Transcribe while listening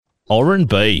Oren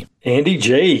B. Andy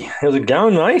G. How's it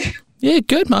going, mate? Yeah,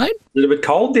 good, mate. Is it a bit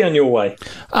cold down your way?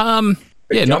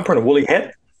 Yeah, jumper and a woolly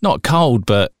hat? Not cold,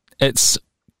 but it's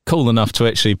cool enough to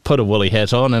actually put a woolly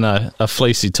hat on and a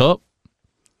fleecy top.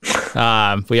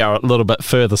 We are a little bit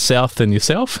further south than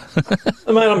yourself.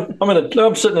 Mate,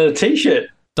 I'm sitting in a T-shirt.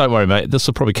 Don't worry, mate. This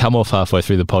will probably come off halfway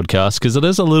through the podcast because it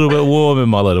is a little bit warm in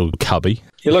my little cubby.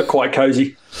 You look quite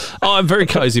cosy. Oh, I'm very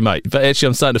cosy, mate. But actually,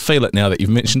 I'm starting to feel it now that you've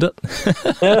mentioned it.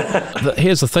 But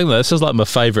here's the thing, though. This is like my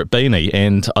favourite beanie,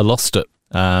 and I lost it.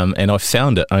 And I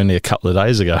found it only a couple of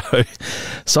days ago.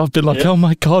 So I've been like, Oh,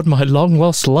 my God, my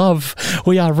long-lost love.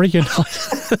 We are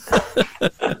reunited.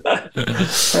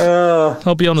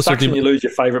 I'll be honest with you. When you lose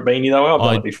your favourite beanie, though. I've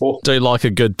done it before. Do like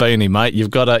a good beanie, mate. You've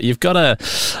got to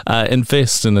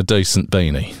invest in a decent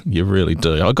beanie. You really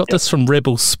do. I got this from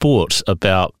Rebel Sport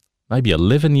about maybe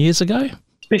 11 years ago.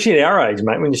 Especially at our age,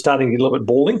 mate, when you're starting to get a little bit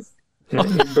balding. A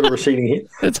bit of receding head.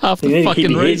 That's half the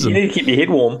fucking reason. You need to keep your head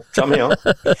warm somehow.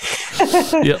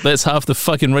 Yeah, that's half the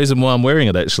fucking reason why I'm wearing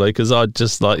it, actually, because I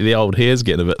just like the old hair's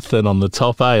getting a bit thin on the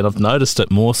top, and I've noticed it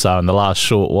more so in the last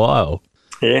short while.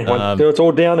 Yeah, it's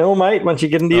all downhill, mate, once you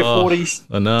get into your 40s.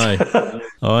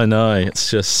 I know.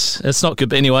 It's not good.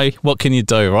 But anyway, what can you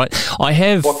do, right?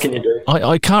 What can you do?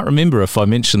 I can't remember if I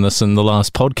mentioned this in the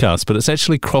last podcast, but it's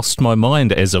actually crossed my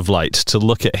mind as of late to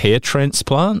look at hair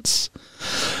transplants.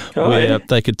 Where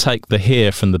they could take the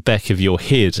hair from the back of your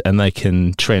head and they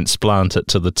can transplant it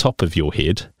to the top of your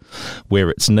head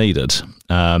where it's needed.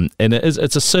 And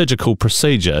it's a surgical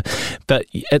procedure, but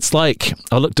it's like,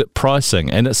 I looked at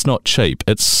pricing and it's not cheap.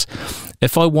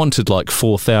 If I wanted like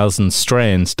 4,000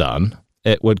 strands done,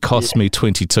 it would cost me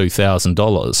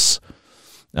 $22,000.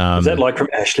 Is that like from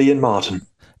Ashley and Martin?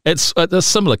 It's a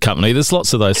similar company. There's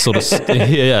lots of those sort of...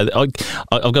 yeah,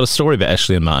 I've got a story about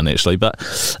Ashley and Martin, actually, but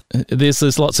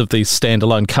there's lots of these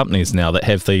standalone companies now that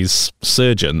have these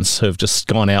surgeons who have just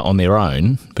gone out on their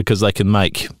own because they can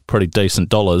make pretty decent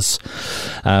dollars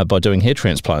by doing hair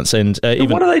transplants. And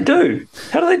even what do they do?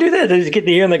 How do they do that? They just get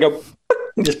the hair and they go...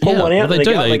 and just pull one out and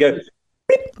they go...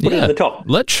 put it in the top.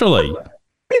 Literally.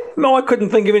 No, I couldn't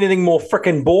think of anything more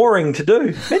frickin' boring to do.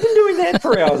 Imagine doing that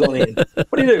for hours on end.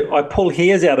 What do? I pull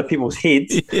hairs out of people's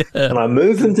heads and I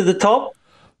move them to the top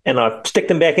and I stick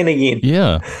them back in again.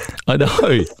 Yeah, I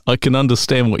know. I can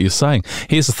understand what you're saying.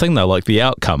 Here's the thing, though, like the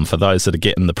outcome for those that are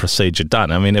getting the procedure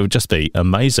done. I mean, it would just be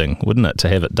amazing, wouldn't it, to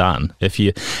have it done? If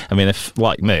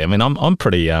like me, I'm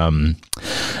pretty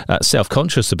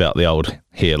self-conscious about the old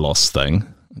hair loss thing,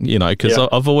 because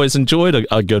I've always enjoyed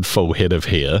a good full head of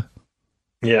hair.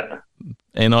 Yeah.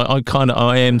 And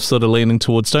I am sort of leaning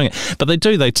towards doing it. But they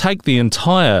take the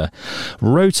entire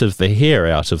root of the hair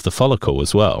out of the follicle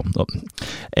as well.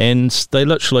 And they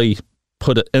literally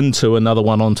put it into another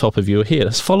one on top of your hair.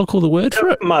 Is follicle the word for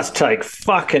it? It must take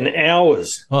fucking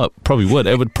hours. Oh, it probably would.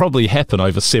 It would probably happen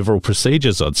over several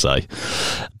procedures, I'd say.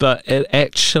 But it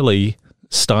actually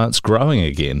starts growing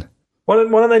again. Why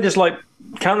don't they just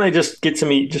can't they just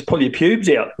just pull your pubes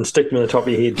out and stick them in the top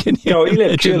of your head?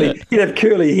 You'd have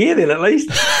curly hair then at least.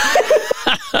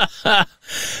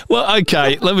 Well,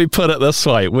 okay, let me put it this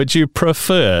way. Would you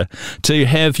prefer to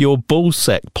have your ball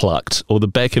sack plucked or the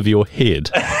back of your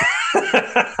head?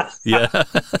 Yeah.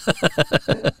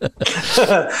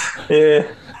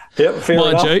 Yeah. Yep, fair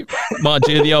enough. Mind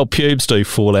you, the old pubes do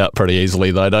fall out pretty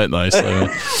easily, though, don't they? So,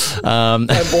 and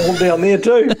ball down there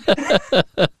too.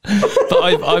 But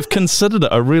I've considered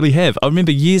it. I really have. I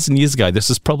remember years and years ago. This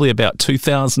is probably about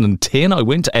 2010. I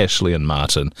went to Ashley and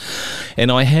Martin,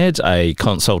 and I had a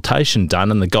consultation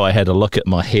done. And the guy had a look at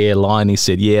my hairline. He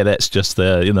said, "Yeah, that's just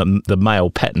the male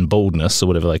pattern baldness or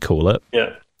whatever they call it."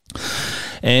 Yeah.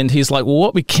 And he's like, well,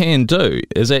 what we can do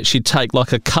is actually take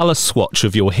like a colour swatch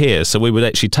of your hair. So we would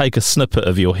actually take a snippet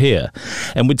of your hair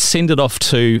and we'd send it off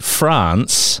to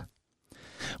France,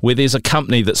 where there's a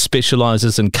company that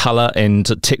specialises in colour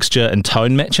and texture and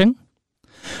tone matching.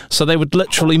 So they would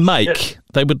literally make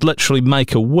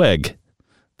a wig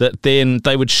that then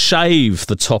they would shave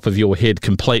the top of your head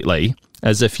completely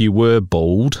as if you were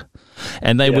bald.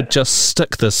 And they would just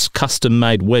stick this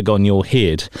custom-made wig on your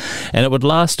head, and it would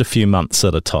last a few months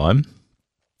at a time.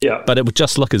 Yeah. But it would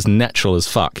just look as natural as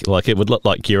fuck. Like, it would look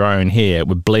like your own hair. It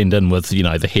would blend in with,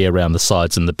 the hair around the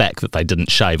sides and the back that they didn't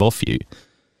shave off you.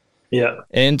 Yeah.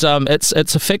 And it's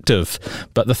effective,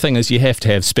 but the thing is you have to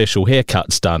have special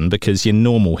haircuts done because your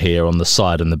normal hair on the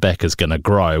side and the back is going to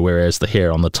grow, whereas the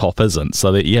hair on the top isn't.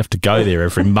 So that you have to go there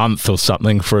every month or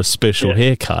something for a special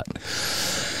haircut.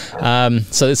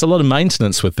 So there's a lot of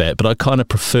maintenance with that, but I kind of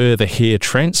prefer the hair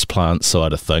transplant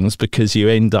side of things because you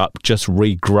end up just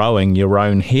regrowing your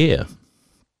own hair.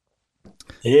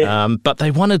 Yeah. But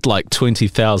they wanted like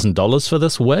 $20,000 for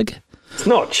this wig. It's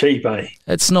not cheap, eh?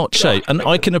 It's not cheap, and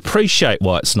I can appreciate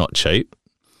why it's not cheap.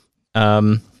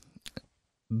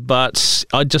 But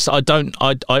I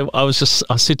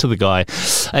said to the guy,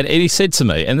 and he said to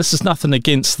me, and this is nothing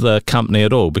against the company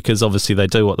at all, because obviously they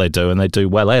do what they do and they do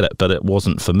well at it, but it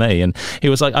wasn't for me. And he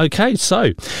was like, okay,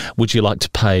 so would you like to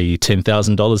pay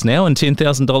 $10,000 now and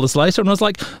 $10,000 later? And I was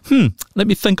like, let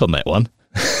me think on that one.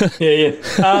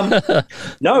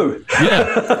 No.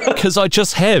 Yeah, because I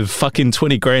just have fucking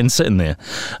 20 grand sitting there.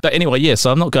 But anyway,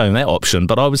 so I'm not going that option,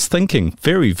 but I was thinking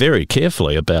very, very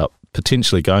carefully about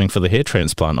potentially going for the hair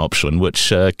transplant option,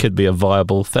 which could be a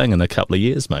viable thing in a couple of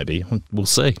years, maybe. We'll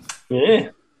see. Yeah.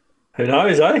 Who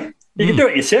knows, eh? You can do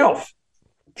it yourself.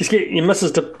 Just get your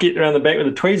missus to get around the back with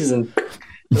the tweezers and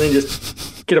then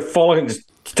just get a follock and just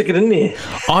stick it in there.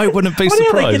 I wouldn't be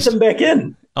surprised. surprised. How do they get them back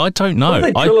in? I don't know.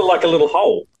 They drill it like a little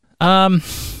hole.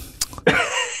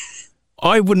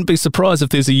 I wouldn't be surprised if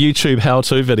there's a YouTube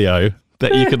how-to video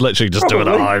that you could literally just do it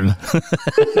at home.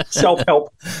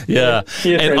 Self-help. Yeah.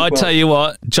 And I tell you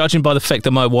what, judging by the fact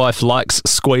that my wife likes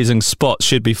squeezing spots,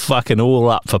 she'd be fucking all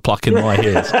up for plucking my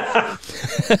hairs.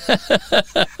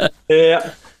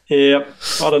 Yeah.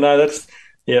 I don't know.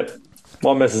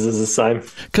 My missus is the same.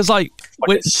 Because a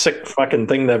sick fucking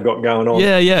thing they've got going on.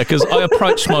 Yeah, because I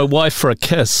approached my wife for a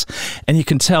kiss, and you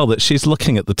can tell that she's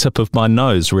looking at the tip of my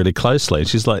nose really closely. And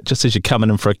she's like, just as you're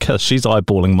coming in for a kiss, she's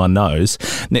eyeballing my nose.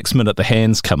 Next minute, the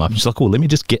hands come up, and she's like, oh, let me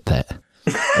just get that.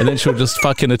 And then she'll just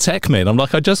fucking attack me. And I'm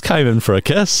like, I just came in for a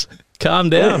kiss. Calm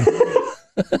down.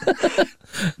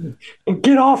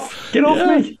 Get off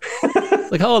me.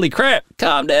 Like, holy crap,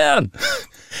 calm down.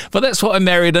 But that's what I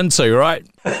married into, right?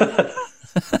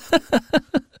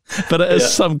 But it is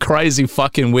some crazy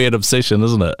fucking weird obsession,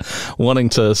 isn't it? Wanting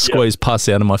to squeeze pus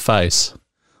out of my face.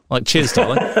 Like, cheers,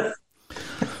 darling.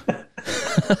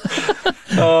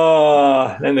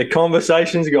 And the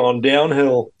conversation's gone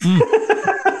downhill.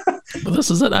 But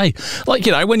this is it, eh? Like,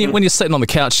 when you're sitting on the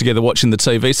couch together watching the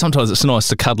TV, sometimes it's nice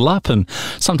to cuddle up, and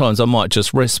sometimes I might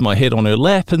just rest my head on her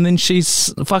lap, and then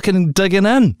she's fucking digging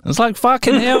in. It's like,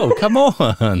 fucking hell, come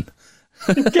on.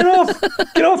 Get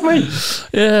off me.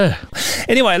 Yeah.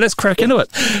 Anyway, let's crack into it.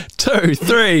 2,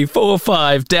 3, 4,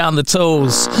 5, down the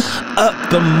tools, up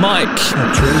the mic.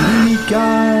 A tradie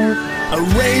guy, a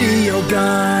radio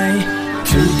guy,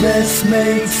 two best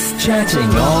mates chatting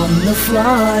on the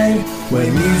fly.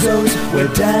 We're musos, we're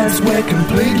dads, we're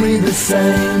completely the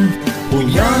same. We'll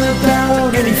yarn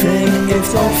about anything,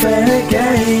 it's all fair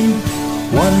game.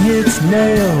 One hits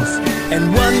nails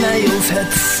and one nails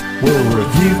hits. We'll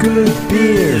review good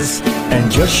beers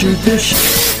and just shoot the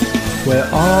We're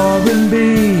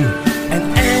R&B and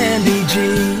Andy G,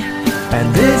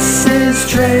 and this is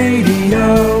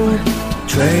TRADIO.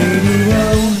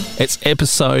 It's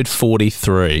episode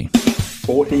 43.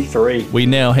 43. We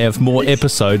now have more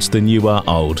episodes than you are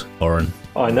old, Oren.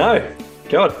 I know.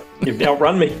 God, you've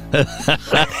outrun me.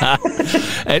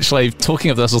 Actually, talking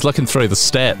of this, I was looking through the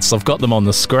stats. I've got them on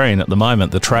the screen at the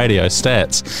moment, the TRADIO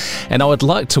stats. And I would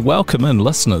like to welcome in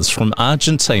listeners from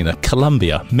Argentina,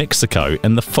 Colombia, Mexico,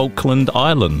 and the Falkland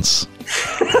Islands.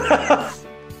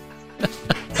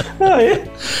 Oh, yeah?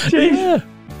 Jeez. Yeah.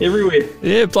 Everywhere.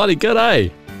 Yeah, bloody good, eh?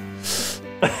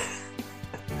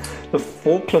 The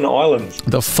Falkland Islands.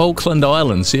 The Falkland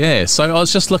Islands, yeah. So I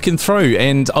was just looking through,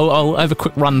 and I'll have a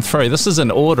quick run through. This is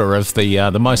in order of the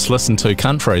most listened to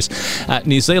countries.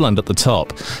 New Zealand at the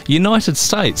top. United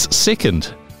States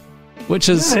second, which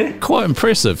is quite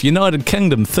impressive. United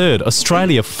Kingdom third.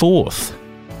 Australia fourth.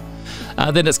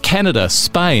 Then it's Canada,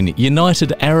 Spain,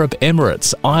 United Arab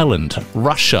Emirates, Ireland,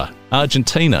 Russia,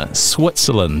 Argentina,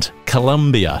 Switzerland,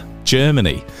 Colombia,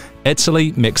 Germany,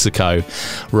 Italy, Mexico,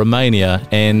 Romania,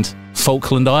 and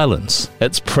Falkland Islands.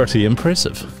 It's pretty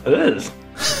impressive. It is.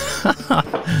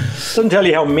 Doesn't tell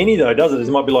you how many, though, does it? It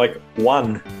might be like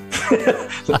one.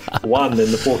 One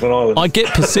in the Falkland Islands. I get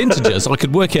percentages. I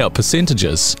could work out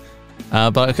percentages.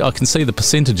 But I can see the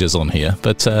percentages on here.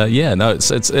 But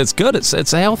it's good.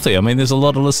 It's healthy. I mean, there's a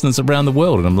lot of listeners around the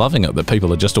world, and I'm loving it that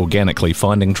people are just organically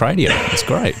finding TRADIO. It's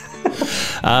great.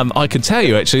 I can tell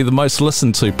you, actually, the most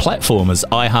listened to platform is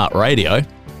iHeartRadio,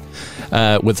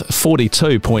 with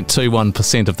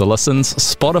 42.21% of the listens.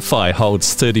 Spotify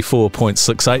holds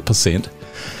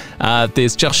 34.68%.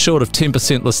 There's just short of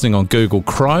 10% listening on Google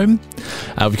Chrome.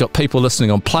 We've got people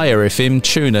listening on Player FM,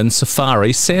 TuneIn,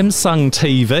 Safari, Samsung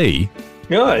TV.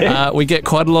 Oh, yeah. We get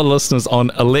quite a lot of listeners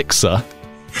on Alexa.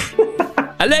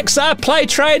 Alexa, play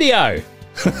TRADIO.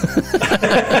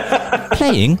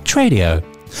 Playing TRADIO.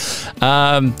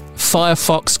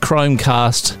 Firefox,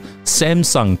 Chromecast,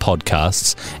 Samsung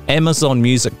Podcasts, Amazon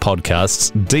Music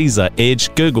Podcasts, Deezer,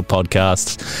 Edge, Google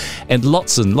Podcasts, and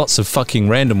lots of fucking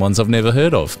random ones I've never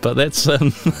heard of. But that's...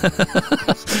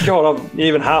 God,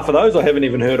 even half of those I haven't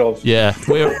even heard of. Yeah,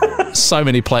 we're so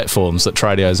many platforms that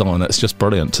Tradio's on. It's just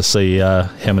brilliant to see how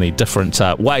many different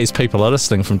ways people are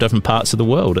listening from different parts of the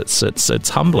world. It's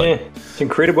humbling. Yeah, it's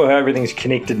incredible how everything's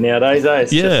connected nowadays,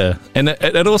 eh? And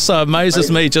it also amazes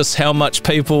me just how much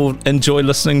people enjoy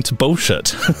listening to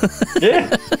bullshit.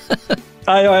 Yeah.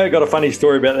 I got a funny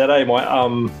story about that, eh? It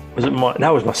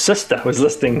was my sister was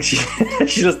listening. She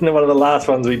listened to one of the last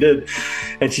ones we did,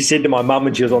 and she said to my mum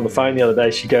when she was on the phone the other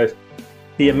day, she goes,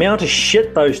 the amount of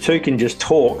shit those two can just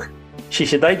talk. She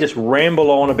said they just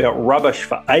ramble on about rubbish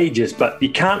for ages, but you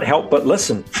can't help but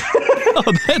listen.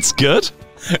 Oh, that's good.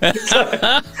 I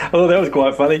thought that was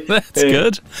quite funny. That's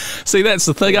good. See, that's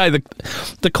the thing, eh?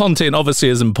 The content obviously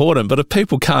is important, but if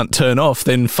people can't turn off,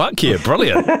 then fuck yeah,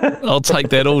 brilliant. I'll take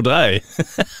that all day.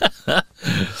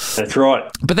 That's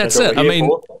right. But that's it. I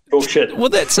mean, bullshit. Well,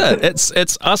 that's it.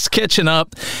 It's us catching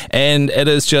up, and it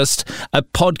is just a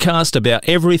podcast about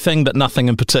everything but nothing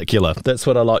in particular. That's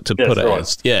what I like to put it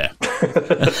as. Yeah.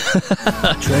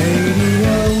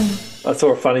 I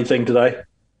saw a funny thing today.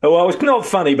 Well, it was not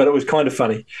funny, but it was kind of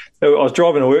funny. I was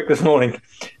driving to work this morning,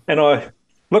 and I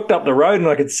looked up the road, and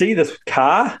I could see this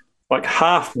car, like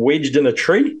half wedged in a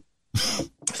tree.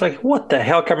 It's like, what the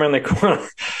hell come around the corner?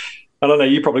 I don't know,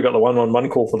 you probably got the 111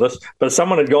 call for this, but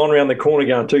someone had gone around the corner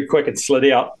going too quick and slid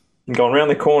out and gone around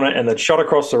the corner, and they'd shot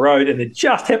across the road, and there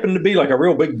just happened to be like a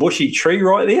real big bushy tree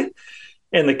right there,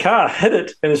 and the car hit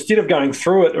it, and instead of going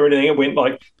through it or anything, it went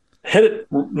like, hit it,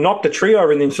 knocked the tree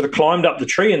over, and then sort of climbed up the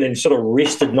tree and then sort of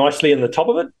rested nicely in the top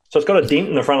of it. So it's got a dent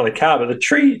in the front of the car, but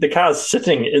the car's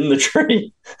sitting in the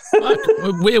tree.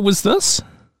 Where was this?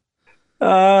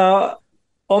 On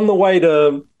the way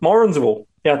to Morrinsville,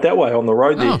 out that way on the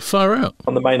road there. Oh, far out.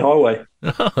 On the main highway.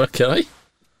 Oh, okay.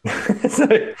 So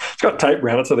it's got tape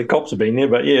around it, so the cops have been there,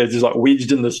 but yeah, it's just like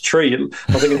wedged in this tree. I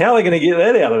was thinking, how are they going to get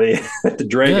that out of there? They have to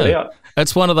drag it out.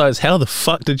 It's one of those, how the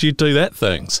fuck did you do that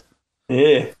things?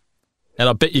 Yeah. And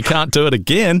I bet you can't do it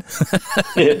again.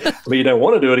 Yeah, but you don't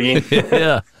want to do it again.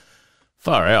 Yeah.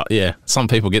 Far out, yeah. Some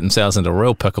people get themselves into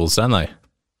real pickles, don't they?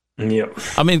 Yep.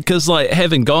 I mean, because like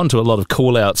having gone to a lot of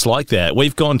call-outs like that,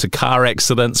 we've gone to car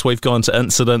accidents, we've gone to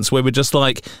incidents where we're just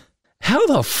like, how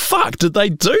the fuck did they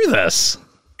do this?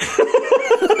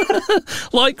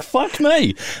 Like, fuck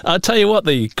me. I tell you what,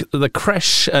 the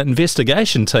crash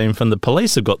investigation team from the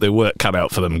police have got their work cut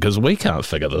out for them because we can't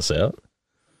figure this out.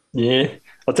 Yeah.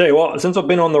 I'll tell you what, since I've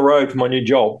been on the road for my new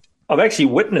job, I've actually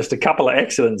witnessed a couple of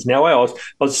accidents. Now, I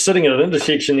was sitting at an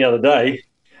intersection the other day,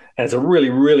 and it's a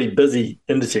really, really busy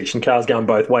intersection, cars going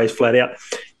both ways, flat out,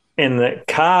 and the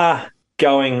car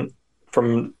going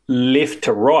from left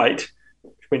to right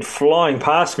went flying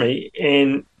past me,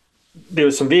 and there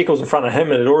was some vehicles in front of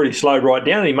him, and it had already slowed right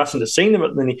down, and he mustn't have seen them,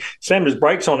 and then he slammed his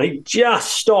brakes on. He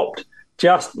just stopped.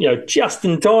 Just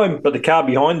in time, but the car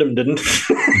behind him didn't.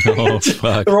 Oh,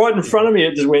 fuck. Right in front of me,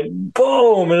 it just went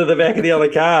boom into the back of the other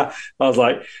car. I was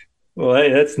like, well,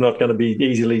 hey, that's not going to be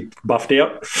easily buffed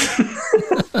out.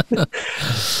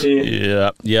 Yeah.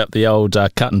 The old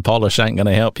cut and polish ain't going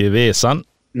to help you there, son.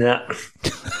 Nah.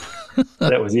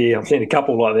 That was, I've seen a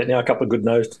couple like that now, a couple of good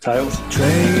nose to tails.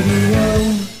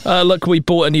 Look, we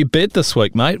bought a new bed this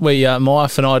week, mate. My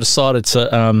wife and I decided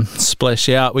to splash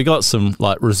out. We got some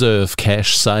reserve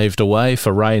cash saved away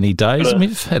for rainy days.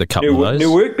 We've had a couple of those.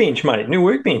 New workbench, mate. New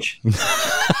workbench.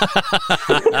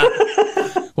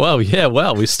 Well,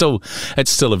 it's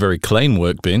still a very clean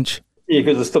workbench. Yeah,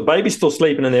 because the baby's still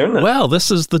sleeping in there, isn't it? Well,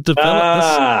 this is the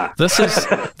development.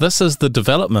 This is the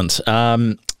development.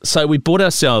 So we bought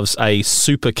ourselves a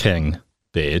Super King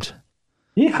bed.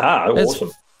 Yeah, awesome.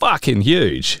 It's fucking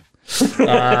huge.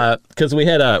 Because we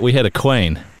had a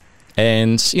queen,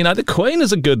 and the queen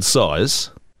is a good size,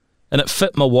 and it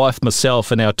fit my wife,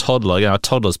 myself, and our toddler. Our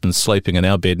toddler's been sleeping in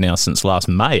our bed now since last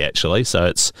May, actually, so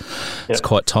it's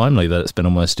quite timely that it's been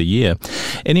almost a year.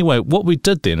 Anyway, what we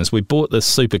did then is we bought this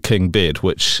Super King bed,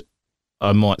 which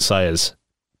I might say is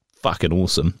fucking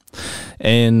awesome,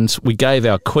 and we gave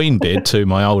our queen bed to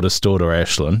my oldest daughter,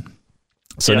 Ashlyn.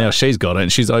 So now she's got it,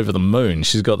 and she's over the moon.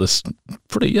 She's got this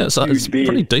pretty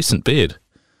decent bed.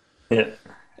 Yeah.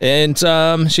 And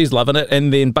she's loving it.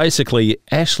 And then basically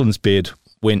Ashlyn's bed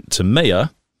went to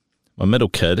Mia, my middle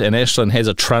kid, and Ashlyn has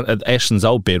Ashlyn's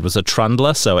old bed was a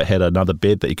trundler, so it had another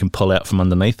bed that you can pull out from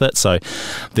underneath it. So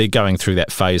they're going through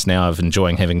that phase now of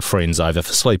enjoying having friends over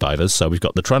for sleepovers. So we've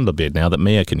got the trundler bed now that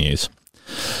Mia can use.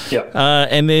 Yeah.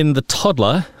 And then the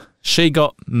toddler, she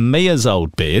got Mia's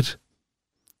old bed,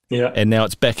 Yeah. And now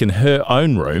it's back in her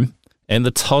own room, and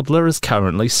the toddler is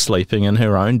currently sleeping in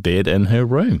her own bed in her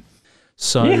room.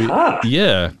 So,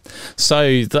 yeah. So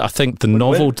I think the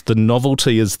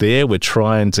novelty is there. We're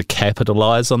trying to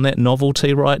capitalize on that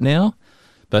novelty right now.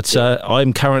 But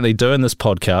I'm currently doing this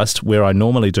podcast where I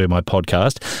normally do my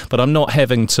podcast, but I'm not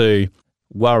having to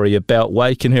worry about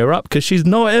waking her up because she's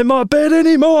not in my bed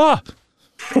anymore.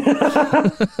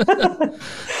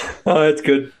 Oh, it's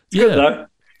good. It's good, though.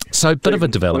 So a bit of a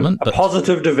development. A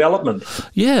positive development.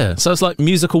 Yeah. So it's like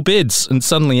musical beds, and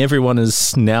suddenly everyone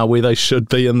is now where they should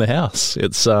be in the house.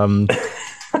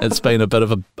 It's been a bit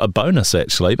of a bonus,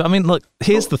 actually. But I mean, look,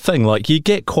 here's the thing. Like, you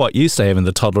get quite used to having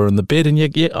the toddler in the bed, and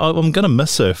I'm going to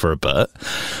miss her for a bit.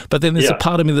 But then there's a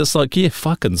part of me that's like, yeah,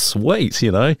 fucking sweet,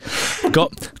 you know.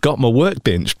 Got my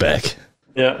workbench back.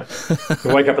 Yeah.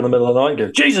 You wake up in the middle of the night and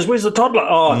go, Jesus, where's the toddler?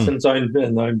 Oh, it's in his own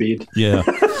bed. Yeah.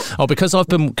 Because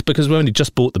we only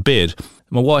just bought the bed,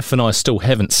 my wife and I still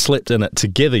haven't slept in it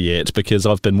together yet because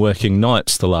I've been working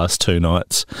nights the last 2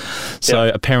 nights.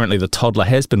 So apparently the toddler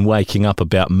has been waking up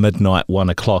about midnight, 1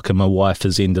 o'clock, and my wife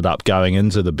has ended up going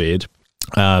into the bed.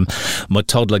 My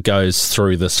toddler goes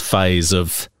through this phase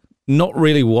of not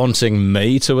really wanting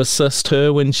me to assist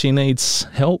her when she needs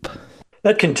help.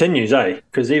 That continues,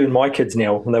 because even my kids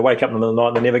now, when they wake up in the middle of the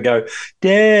night, they never go,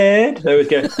 Dad. They always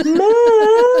go,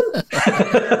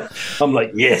 Mom. I'm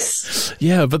like, yes.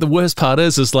 Yeah, but the worst part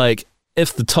is like,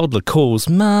 if the toddler calls,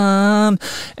 Mom,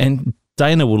 and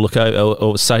Dana will look out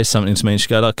or say something to me, and she'll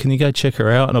go, like, can you go check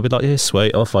her out? And I'll be like, yeah,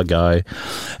 sweet, off I go.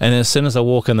 And as soon as I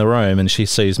walk in the room and she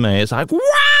sees me, it's like,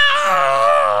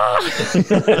 wow!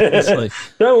 It's like,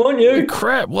 don't want you. Oh,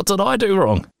 crap, what did I do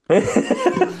wrong?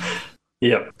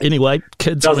 Yeah. Anyway,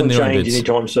 kids are in their own beds. Doesn't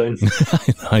change anytime soon.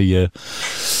 I know, yeah.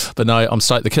 But no, I'm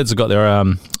stoked. The kids have got their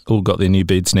all got their new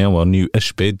beds now, well,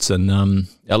 new-ish beds, and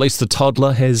at least the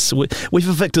toddler has. We've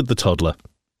evicted the toddler,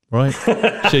 right?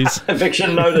 She's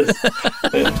eviction notice.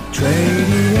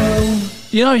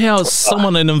 TRADIO. You know how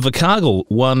someone in Invercargill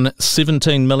won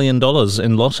 $17 million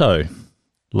in Lotto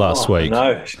last week?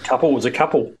 No, was a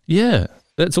couple. Yeah,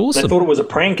 that's awesome. They thought it was a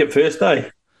prank at first,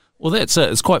 Well, that's it.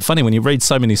 It's quite funny when you read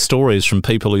so many stories from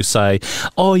people who say,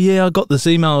 oh, yeah, I got this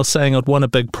email saying I'd won a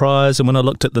big prize, and when I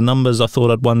looked at the numbers, I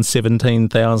thought I'd won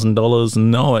 $17,000,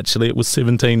 and no, actually, it was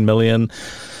 $17 million.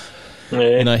 Yeah.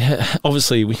 You know,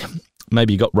 obviously,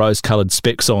 maybe you got rose-coloured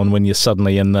specs on when you're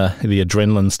suddenly in the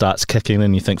adrenaline starts kicking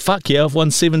and you think, fuck yeah, I've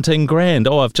won 17 grand.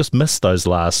 Oh, I've just missed those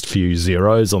last few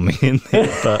zeros on the end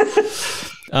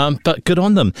there. But good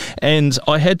on them. And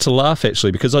I had to laugh,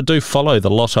 actually, because I do follow the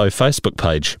Lotto Facebook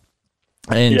page.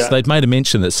 And they'd made a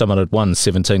mention that someone had won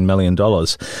 $17 million.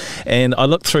 And I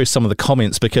looked through some of the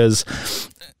comments because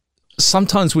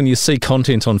sometimes when you see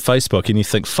content on Facebook and you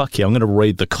think, fuck yeah, I'm going to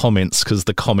read the comments because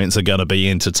the comments are going to be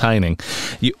entertaining,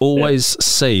 you always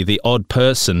see the odd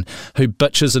person who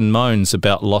bitches and moans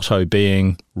about Lotto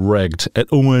being rigged. It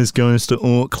always goes to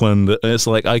Auckland. It's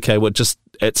like, okay, well,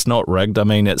 it's not rigged. I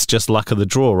mean, it's just luck of the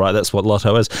draw, right? That's what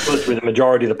Lotto is. Well, it's where the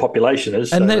majority of the population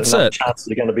is, and that's it.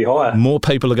 Chances are going to be higher. More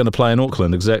people are going to play in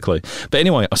Auckland, exactly. But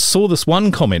anyway, I saw this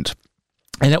one comment,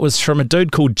 and it was from a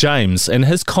dude called James, and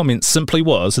his comment simply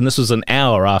was, and this was an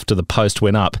hour after the post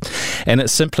went up, and it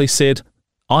simply said,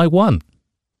 I won.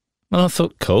 And I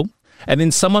thought, cool. And then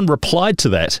someone replied to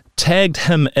that, tagged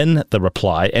him in the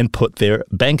reply, and put their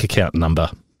bank account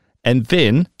number. And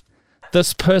then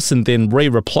this person then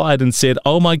re-replied and said,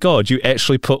 oh my God, you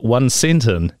actually put 1 cent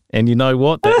in. And you know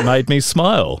what? That made me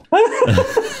smile.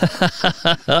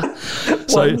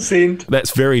 1 cent.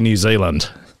 That's very New Zealand.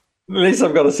 At least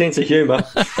I've got a sense of humour.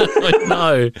 I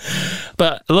know.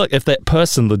 But look, if that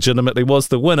person legitimately was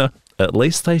the winner, at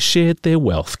least they shared their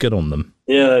wealth. Good on them.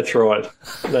 Yeah, that's right.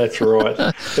 That's right.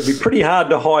 It'd be pretty hard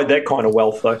to hide that kind of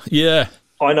wealth, though. Yeah.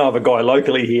 I know of a guy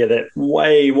locally here that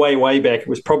way back, it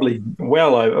was probably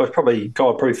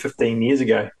probably 15 years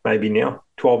ago, maybe now,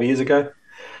 12 years ago.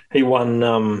 He won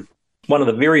one of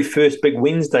the very first big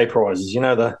Wednesday prizes, you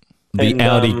know, the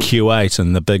Audi Q8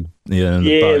 and the big, the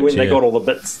boat, when they got all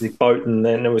the bits, the boat, and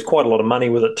then there was quite a lot of money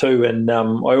with it too. And I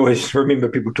always remember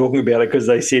people talking about it because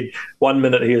they said 1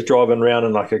 minute he was driving around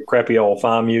in like a crappy old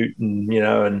farm ute,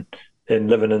 and and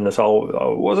living in this old,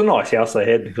 it was a nice house they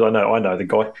had because I know the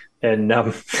guy. And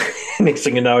next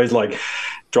thing you know, he's like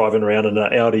driving around in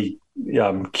an Audi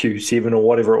Q7 or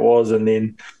whatever it was, and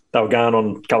then they were going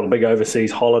on a couple of big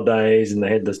overseas holidays, and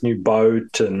they had this new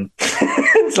boat, and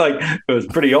it's like it was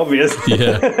pretty obvious.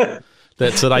 Yeah.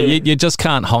 That's it. You just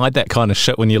can't hide that kind of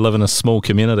shit when you live in a small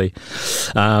community.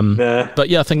 But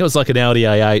yeah, I think it was like an Audi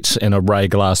A8 and a Ray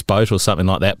glass boat or something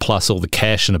like that, plus all the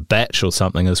cash in a batch or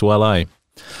something as well, eh?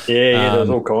 Yeah, there's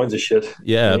all kinds of shit.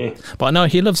 Yeah. But I know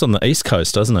he lives on the East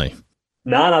Coast, doesn't he?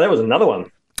 No, that was another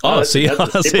one. Oh,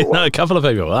 a couple of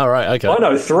people. All right, okay. I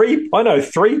know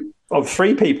three of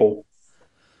three people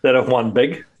that have won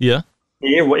big. Yeah.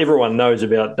 Yeah, well, everyone knows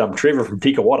about Trevor from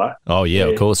Tikawata. Oh yeah,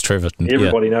 of course, Trevor.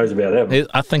 Everybody knows about him.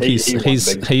 I think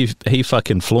he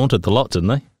fucking flaunted the lot, didn't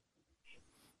he?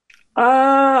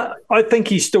 I think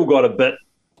he's still got a bit.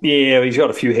 Yeah, he's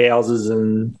got a few houses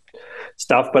and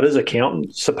stuff, but his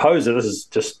accountant, suppose this is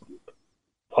just,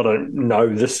 I don't know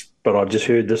this, but I've just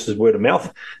heard this is word of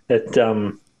mouth,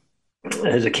 that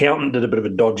his accountant did a bit of a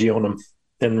dodgy on him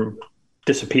and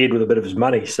disappeared with a bit of his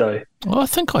money. So, well, I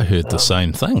think I heard the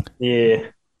same thing. Yeah.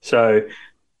 So,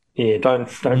 yeah, don't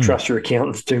trust your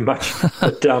accountants too much.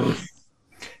 But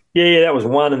yeah, that was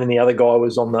one, and then the other guy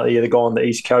was on the guy on the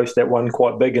East Coast that won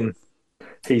quite big, and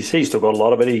he's still got a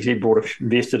lot of it. He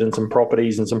invested in some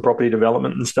properties and some property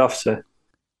development and stuff. So,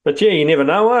 but yeah, you never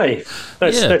know, eh?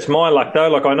 That's my luck though.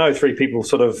 Like I know three people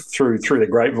sort of through the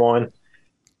grapevine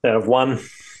that have won.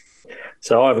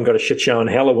 So I haven't got a shit show in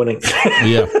hell of winning.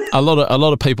 Yeah, a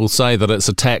lot of people say that it's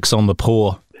a tax on the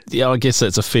poor. Yeah, I guess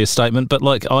that's a fair statement. But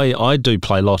like I do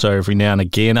play lotto every now and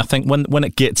again. I think when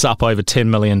it gets up over $10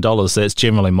 million, that's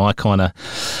generally my kind of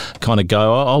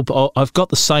go. I've got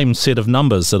the same set of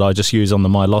numbers that I just use on the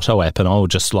My Lotto app, and I'll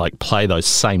just like play those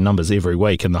same numbers every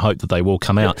week in the hope that they will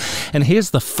come out. And here's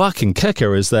the fucking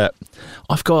kicker: is that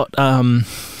I've got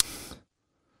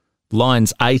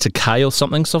lines A to K or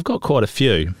something, so I've got quite a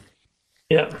few.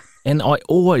 Yeah. And I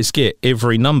always get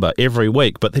every number every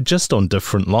week, but they're just on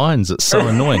different lines. It's so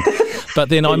annoying. But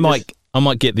then I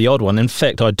might get the odd one. In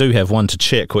fact, I do have one to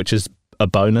check, which is a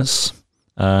bonus,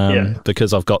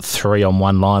 because I've got 3 on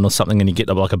one line or something, and you get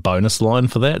like a bonus line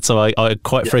for that. So I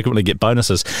quite frequently get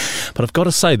bonuses. But I've got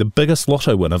to say, the biggest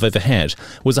lotto win I've ever had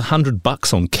was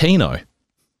 $100 on Keno.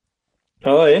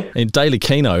 Oh, yeah. In daily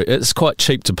Keno, it's quite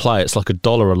cheap to play. It's like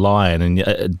 $1 a line, and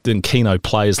then Keno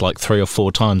plays like 3 or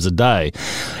 4 times a day.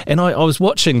 And I was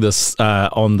watching this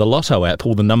on the Lotto app,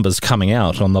 all the numbers coming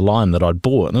out on the line that I'd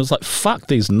bought, and I was like, fuck,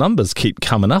 these numbers keep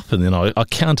coming up. And then I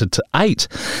counted to 8,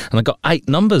 and I got 8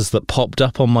 numbers that popped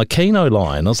up on my Keno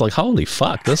line. I was like, holy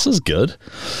fuck, this is good.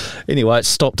 Anyway, it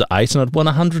stopped at 8, and I'd won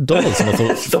 $100. And I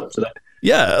thought, stopped at 8.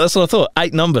 Yeah, that's what I thought.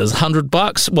 8 numbers,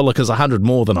 $100. Well, look, it's 100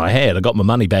 more than I had. I got my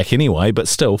money back anyway, but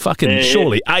still,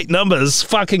 surely 8 numbers.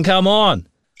 Fucking come on.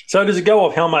 So does it go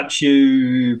off how much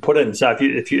you put in? So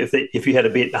if you had a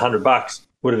bet $100,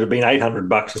 would it have been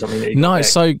 $800 or something? No,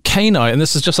 so Keno, and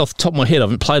this is just off the top of my head. I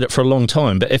haven't played it for a long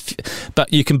time,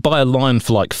 but you can buy a line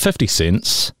for like 50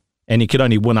 cents. And you could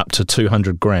only win up to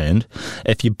 200 grand.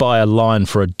 If you buy a line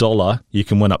for $1, you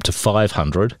can win up to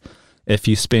 500. If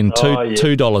you spend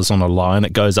 $2 on a line,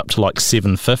 it goes up to like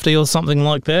 $750 or something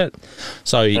like that.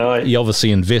 So you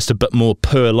obviously invest a bit more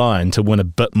per line to win a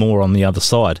bit more on the other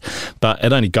side. But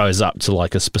it only goes up to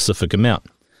like a specific amount.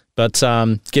 But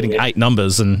getting 8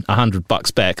 numbers and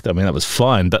 $100 back, I mean, that was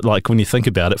fine. But like when you think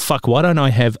about it, fuck, why don't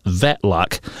I have that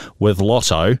luck with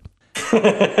Lotto?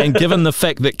 And given the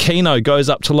fact that Keno goes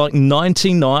up to like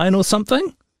 99 or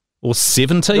something, or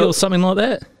 70 or something like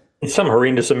that. It's some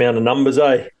horrendous amount of numbers,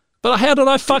 eh? But how did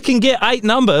I fucking get 8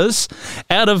 numbers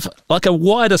out of like a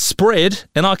wider spread,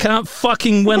 and I can't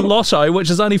fucking win Lotto, which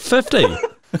is only 50? You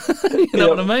know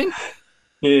what I mean?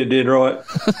 Yeah, dead right.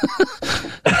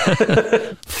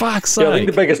 Fuck's sake. I think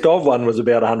the biggest I've won was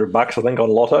about $100, I think, on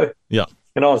Lotto. Yeah.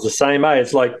 And I was the same, eh?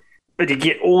 It's like, but you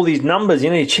get all these numbers,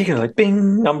 you checking, like,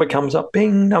 bing, number comes up,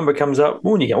 bing, number comes up.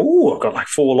 Oh, and you go, I've got like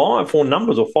 4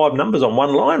 numbers or 5 numbers on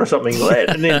one line or something like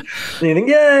that. And then you think,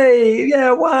 yay,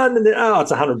 yeah, 1. And then,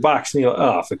 it's $100. And you're like,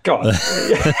 oh, for God.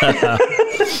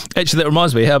 Actually, that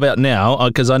reminds me, how about now,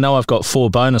 because I know I've got 4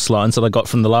 bonus lines that I got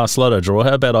from the last Lotto draw.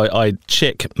 How about I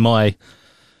check my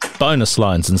bonus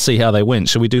lines and see how they went?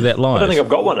 Should we do that live? I don't think I've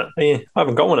got one. I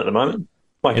haven't got one at the moment.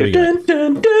 Like Here we go. Dun,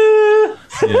 dun, dun.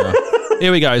 Yeah.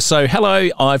 Here we go. So, hello,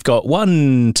 I've got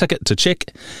 1 ticket to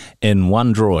check in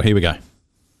 1 draw. Here we go.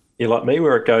 You're like me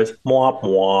where it goes, mwop,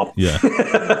 mwop. Yeah.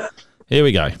 Here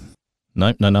we go.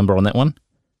 Nope, no number on that one.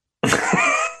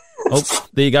 Oh,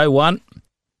 there you go, 1.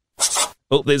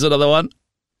 Oh, there's another one.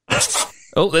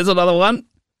 Oh, there's another one.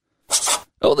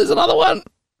 Oh, there's another one.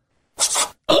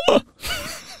 Oh.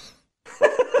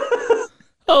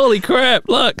 Holy crap,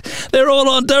 look, they're all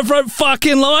on different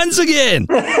fucking lines again.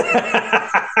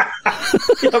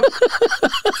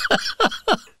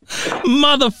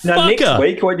 Motherfucker. Now, next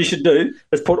week, what you should do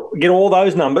is get all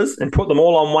those numbers and put them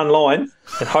all on one line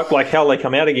and hope like hell they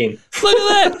come out again. Look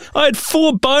at that. I had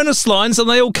 4 bonus lines and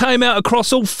they all came out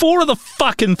across all 4 of the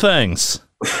fucking things.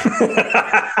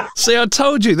 See, I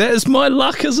told you, that is my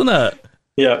luck, isn't it?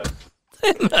 Yeah.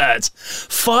 Damn it.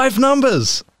 5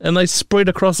 numbers. And they spread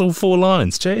across all 4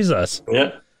 lines. Jesus.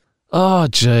 Yeah. Oh,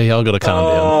 gee, I've got to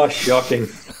calm down. Oh, shocking.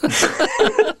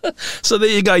 So there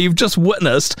you go. You've just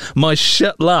witnessed my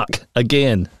shit luck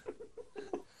again.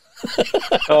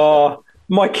 Oh,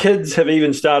 my kids have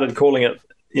even started calling it,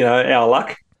 our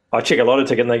luck. I check a lotto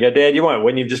ticket and they go, Dad, you won't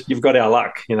win. You've got our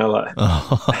luck. Like.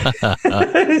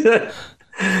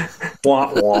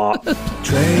 Wah, wah.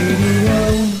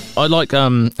 TRADIO. I like.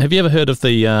 Have you ever heard of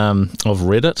the of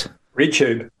Reddit?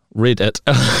 RedTube. Reddit.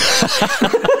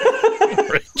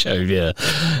 RedTube. Yeah,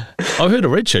 I've heard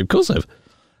of RedTube. Of course I've.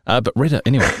 But Reddit.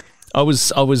 Anyway, I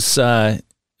was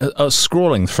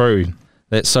scrolling through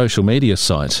that social media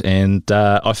site, and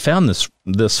I found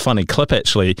this funny clip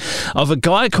actually of a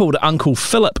guy called Uncle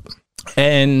Philip,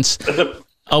 and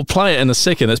I'll play it in a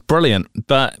second. It's brilliant.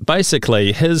 But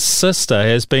basically, his sister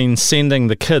has been sending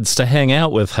the kids to hang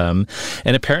out with him,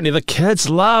 and apparently the kids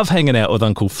love hanging out with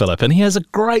Uncle Philip, and he has a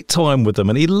great time with them,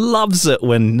 and he loves it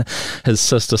when his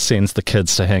sister sends the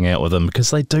kids to hang out with him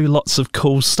because they do lots of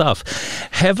cool stuff.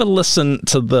 Have a listen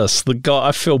to this. The guy,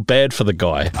 I feel bad for the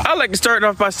guy. I like to start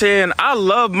off by saying I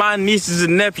love my nieces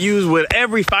and nephews with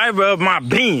every fiber of my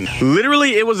being.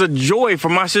 Literally, it was a joy for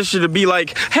my sister to be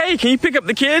like, hey, can you pick up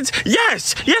the kids?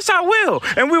 Yes, I will.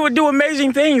 And we would do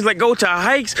amazing things like go to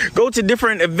hikes, go to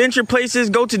different adventure places,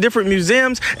 go to different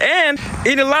museums, and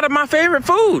eat a lot of my favorite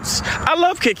foods. I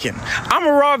love cooking. I'm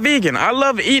a raw vegan. I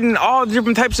love eating all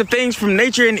different types of things from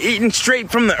nature and eating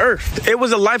straight from the earth. It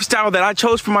was a lifestyle that I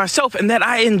chose for myself and that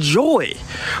I enjoy.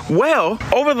 Well,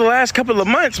 over the last couple of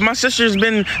months, my sister's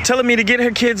been telling me to get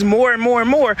her kids more and more and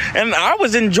more, and I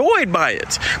was enjoyed by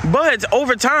it. But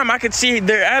over time, I could see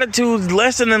their attitudes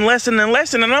lessen and lessen and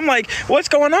lessen, and I'm like, what's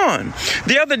going on?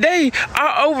 The other day,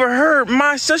 I overheard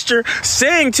my sister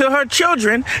saying to her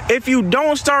children, if you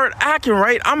don't start acting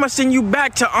right, I'm gonna send you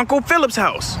back to Uncle Philip's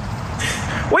house.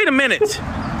 Wait a minute.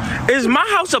 Is my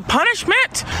house a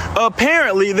punishment?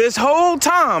 Apparently, this whole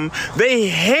time, they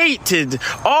hated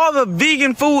all the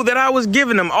vegan food that I was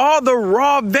giving them, all the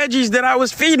raw veggies that I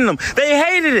was feeding them. They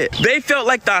hated it. They felt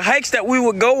like the hikes that we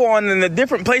would go on and the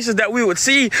different places that we would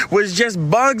see was just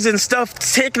bugs and stuff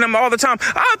taking them all the time.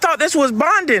 I thought this was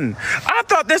bonding. I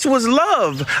thought this was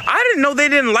love. I didn't know they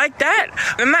didn't like that.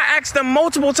 And I asked them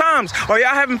multiple times, are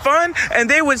y'all having fun? And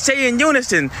they would say in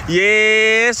unison,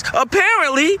 yes.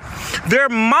 Apparently, their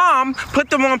mom put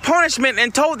them on punishment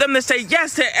and told them to say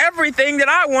yes to everything that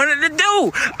I wanted to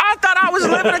do. I thought I was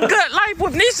living a good life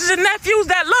with nieces and nephews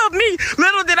that love me.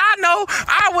 Little did I know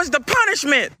I was the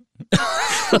punishment.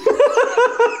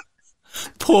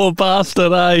 Poor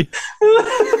bastard, eh?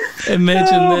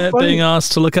 Imagine that, funny. Being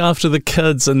asked to look after the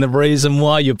kids, and the reason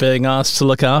why you're being asked to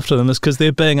look after them is because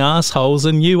they're being assholes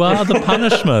and you are the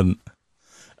punishment.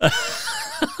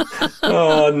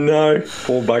 Oh, no.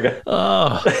 Poor bugger.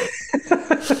 Oh.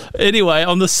 Anyway,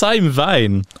 on the same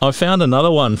vein, I found another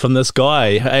one from this guy,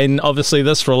 and obviously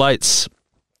this relates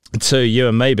to you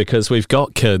and me because we've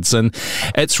got kids, and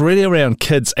it's really around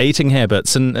kids' eating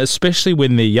habits, and especially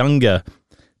when they're younger,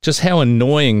 just how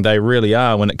annoying they really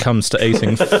are when it comes to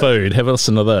eating food. Have a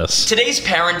listen to this. Today's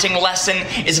parenting lesson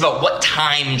is about what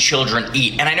time children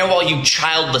eat. And I know all you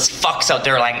childless fucks out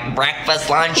there like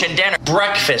breakfast, lunch, and dinner.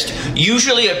 Breakfast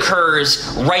usually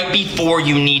occurs right before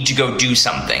you need to go do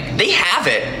something. They have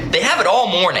it. They have it all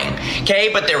morning,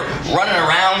 okay? But they're running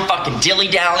around, fucking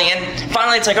dilly-dallying.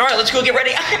 Finally, it's like, all right, let's go get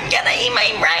ready. I'm gonna eat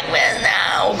my breakfast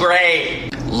now. Great.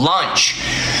 Lunch.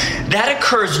 That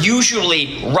occurs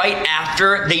usually right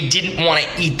after they didn't want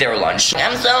to eat their lunch.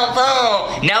 I'm so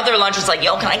full. Now their lunch is like,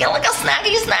 yo, can I get like a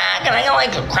snacky snack? Can I get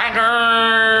like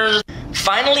crackers?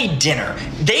 Finally, dinner.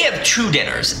 They have 2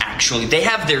 dinners, actually. They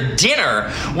have their dinner,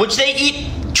 which they eat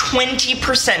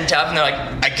 20% of, and they're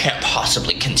like, I can't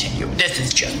possibly continue. This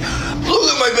is just, look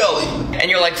at my belly. And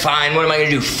you're like, fine, what am I gonna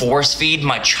do, force feed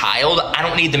my child? I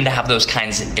don't need them to have those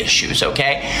kinds of issues,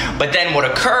 okay? But then what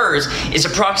occurs is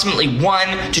approximately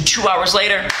 1 to 2 hours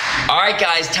later, all right,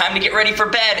 guys, time to get ready for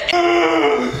bed.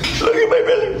 Look at my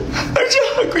belly, I'm so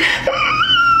hungry.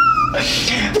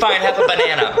 Fine, have a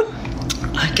banana.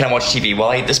 Can I watch TV while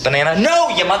I eat this banana? No,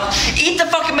 you mother, eat the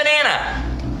fucking banana.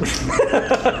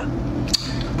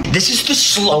 This is the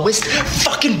slowest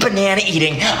fucking banana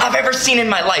eating I've ever seen in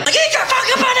my life. Like, eat your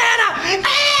fucking banana!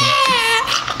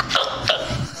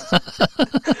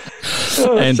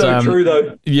 And so true,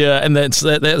 though. Yeah, and that's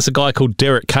a guy called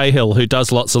Derek Cahill who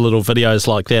does lots of little videos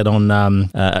like that on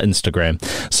Instagram.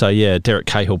 So, yeah, Derek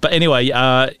Cahill. But anyway,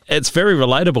 it's very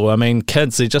relatable. I mean,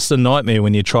 kids, they're just a nightmare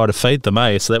when you try to feed them,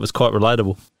 eh? So that was quite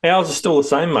relatable. Ours are still the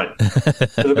same, mate.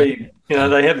 It'll be,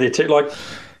 they have their like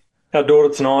our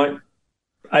daughter tonight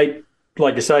ate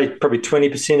like you say, probably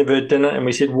 20% of her dinner. And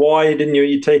we said, why didn't you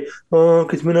eat your tea? Oh,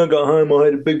 because when I got home, I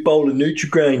had a big bowl of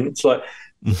Nutri-Grain. It's like,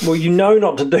 well, you know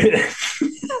not to do that.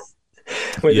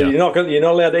 You're not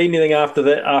allowed to eat anything after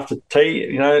that, after tea.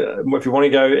 You know, if you want to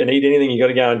go and eat anything, you got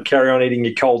to go and carry on eating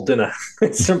your cold dinner.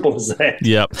 It's simple as that.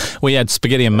 Yep. We had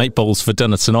spaghetti and meatballs for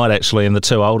dinner tonight, actually, and the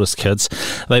two oldest kids,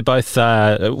 they both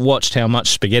watched how much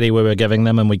spaghetti we were giving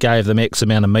them, and we gave them X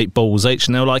amount of meatballs each,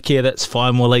 and they were like, yeah, that's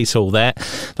fine, we'll eat all that.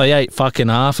 They ate fucking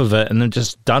half of it, and they're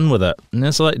just done with it. And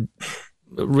it's like,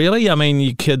 really? I mean,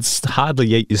 you kids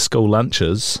hardly eat your school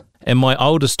lunches. And my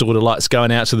oldest daughter likes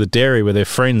going out to the dairy with her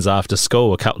friends after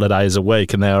school a couple of days a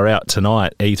week, and they were out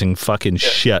tonight eating fucking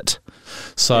shit.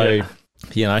 So,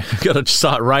 you know, got to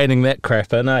start reining that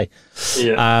crap in, eh?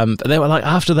 Yeah. But they were like,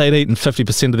 after they'd eaten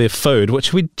 50% of their food,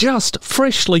 which we just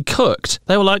freshly cooked,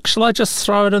 they were like, shall I just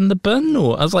throw it in the bin?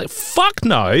 Or I was like, fuck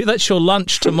no, that's your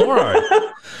lunch tomorrow.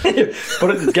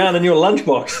 Put it down in your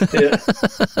lunchbox.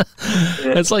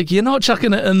 Yeah. It's like, you're not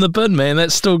chucking it in the bin, man.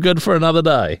 That's still good for another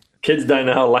day. Kids don't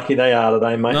know how lucky they are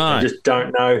today, mate. No. They just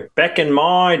don't know. Back in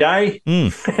my day.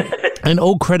 And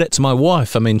all credit to my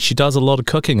wife. I mean, she does a lot of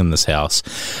cooking in this house,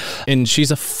 and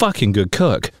she's a fucking good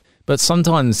cook. But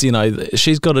sometimes, you know,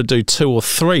 she's got to do 2 or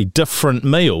 3 different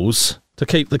meals to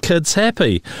keep the kids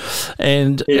happy.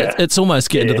 And it's almost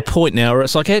getting to the point now where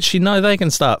it's like, actually, no, they can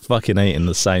start fucking eating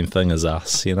the same thing as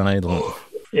us, you know? Like,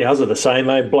 yeah, ours are the same,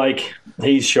 mate. Blake,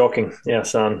 he's shocking. Our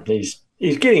son, he's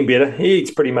getting better. He eats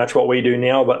pretty much what we do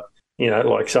now, but, you know,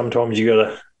 like sometimes you got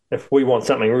to, if we want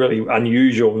something really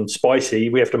unusual and spicy,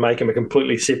 we have to make him a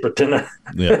completely separate dinner.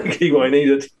 Yeah. He won't eat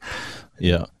it.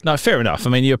 Yeah. No, fair enough. I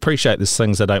mean, you appreciate there's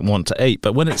things they don't want to eat,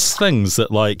 but when it's things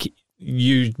that, like,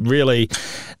 you really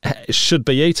should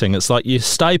be eating, it's like your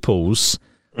staples,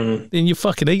 then you're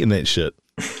fucking eating that shit.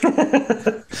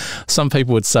 Some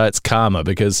people would say it's karma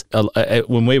because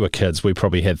when we were kids, we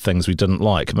probably had things we didn't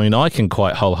like. I mean, I can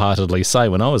quite wholeheartedly say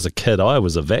when I was a kid, I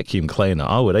was a vacuum cleaner.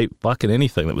 I would eat fucking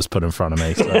anything that was put in front of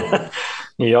me. So.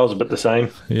 Yeah, I was a bit the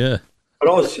same. Yeah. But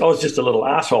I was just a little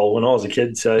asshole when I was a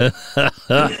kid. So,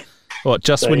 what?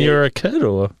 Just when you were a kid,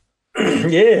 or?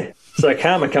 Yeah. So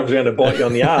karma comes around to bite you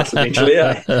on the ass eventually.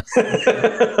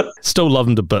 Still love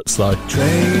them to bits, though.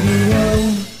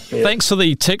 TRADIO. Yeah. Thanks for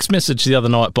the text message the other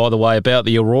night, by the way, about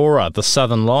the aurora, the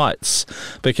southern lights,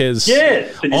 because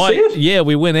did you see it? Yeah,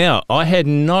 we went out. I had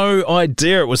no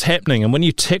idea it was happening, and when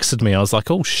you texted me, I was like,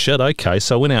 oh shit, okay.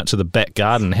 So I went out to the back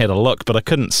garden and had a look, but I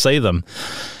couldn't see them.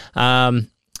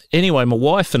 Anyway, my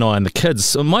wife and I and the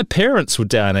kids, my parents were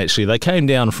down actually. They came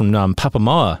down from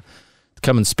Papamoa to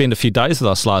come and spend a few days with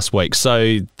us last week.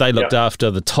 So they looked after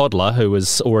the toddler who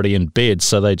was already in bed,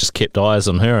 so they just kept eyes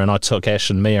on her, and I took Ash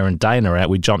and Mia and Dana out.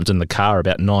 We jumped in the car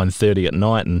about 9:30 at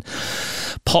night and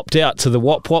popped out to the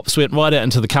Wop Wops, went right out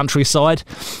into the countryside,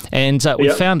 and we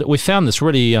found this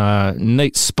really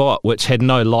neat spot which had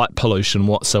no light pollution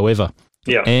whatsoever.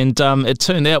 Yeah. And it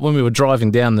turned out when we were driving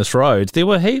down this road, there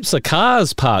were heaps of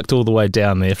cars parked all the way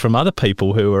down there from other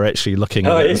people who were actually looking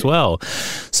at it as well.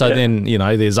 So then, you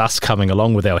know, there's us coming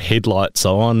along with our headlights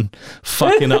on,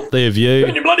 fucking up their view.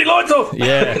 Turn your bloody lights off!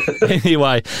 Yeah.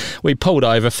 Anyway, we pulled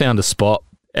over, found a spot,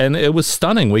 and it was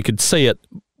stunning. We could see it.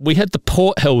 We had the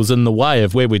port hills in the way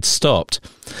of where we'd stopped,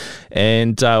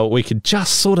 and we could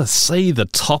just sort of see the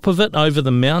top of it over the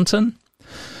mountain.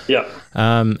 Yeah.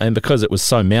 And because it was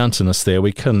so mountainous there,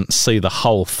 we couldn't see the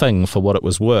whole thing for what it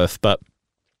was worth, but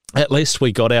at least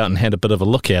we got out and had a bit of a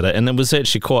look at it, and it was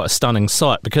actually quite a stunning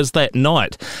sight because that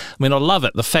night, I mean, I love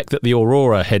it, the fact that the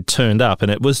aurora had turned up,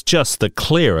 and it was just the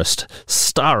clearest,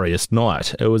 starriest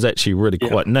night. It was actually really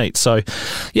quite neat. So,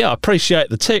 yeah, I appreciate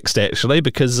the text, actually,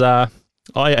 because I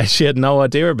actually had no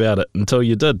idea about it until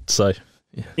you did. So,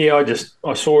 yeah,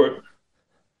 I saw it.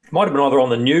 Might have been either on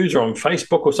the news or on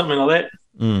Facebook or something like that.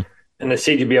 And they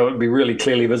said you'd be able to be really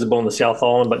clearly visible on the South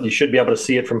Island, but you should be able to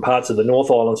see it from parts of the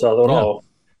North Island. So I thought,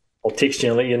 I'll text you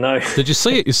and let you know. Did you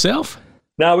see it yourself?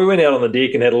 No, we went out on the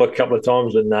deck and had a look a couple of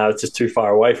times, but no, it's just too far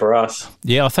away for us.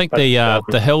 Yeah, I think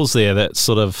the hills there that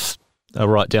sort of are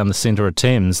right down the centre of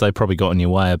Thames, they probably got in your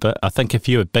way a bit. I think if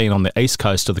you had been on the east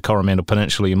coast of the Coromandel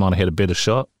Peninsula, you might have had a better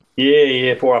shot.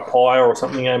 Yeah, for up higher or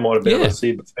something, I might have been able to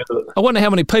see a bit further. I wonder how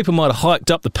many people might have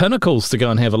hiked up the pinnacles to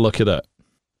go and have a look at it.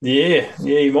 Yeah,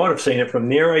 you might have seen it from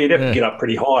nearer. You'd have to get up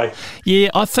pretty high. Yeah,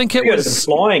 I think it was...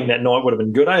 flying that night would have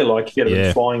been good, eh? Like, you could have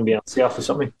been flying down south or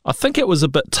something. I think it was a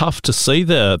bit tough to see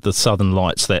the southern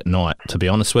lights that night, to be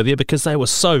honest with you, because they were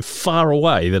so far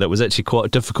away that it was actually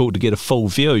quite difficult to get a full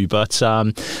view. But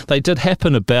they did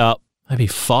happen about maybe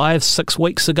 5-6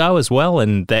 weeks ago as well,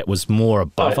 and that was more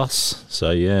above us.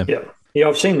 So, yeah. Yeah,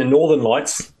 I've seen the northern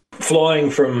lights flying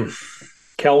from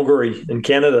Calgary in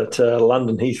Canada to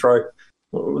London Heathrow.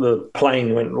 The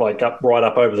plane went right up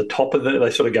over the top of it.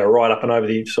 They sort of go right up and over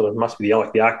the sort of must be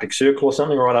like the Arctic Circle or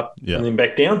something, right up and then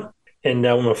back down. And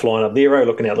when we're flying up there,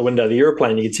 looking out the window of the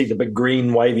airplane, you could see the big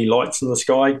green wavy lights in the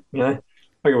sky. You know, I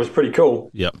think it was pretty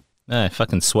cool. Yep. Yeah,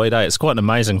 fucking sweet, eh? It's quite an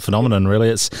amazing phenomenon, really.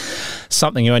 It's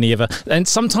something you only ever... And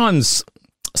sometimes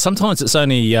it's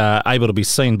only able to be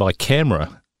seen by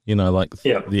camera, you know, like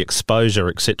the exposure,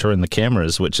 etc. in the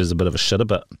cameras, which is a bit of a shitter,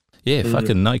 but... Yeah,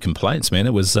 fucking no complaints, man.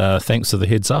 It was, thanks to the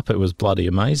heads up, it was bloody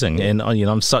amazing. And,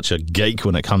 I'm such a geek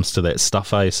when it comes to that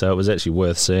stuff, eh? So it was actually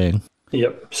worth seeing.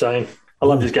 Yep, same. I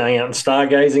love just going out and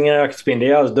stargazing. I could spend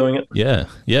hours doing it. Yeah.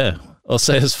 I'll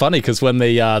say it's funny because when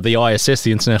the ISS,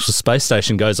 the International Space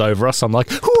Station, goes over us, I'm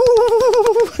like,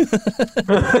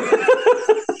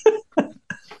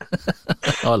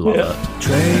 I love it.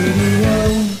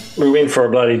 TRADIO. We went for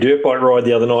a bloody dirt bike ride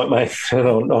the other night, mate,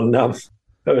 on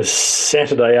it was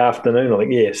Saturday afternoon, I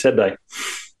think. Yeah, Saturday.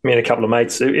 Me and a couple of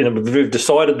mates. We've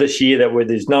decided this year that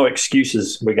there's no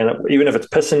excuses. We're going to, even if it's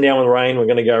pissing down with rain, we're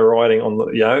going to go riding on the,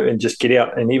 and just get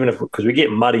out. And even because we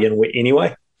get muddy and wet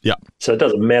anyway. Yeah. So it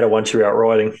doesn't matter once you're out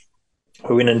riding.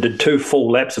 We went and did 2 full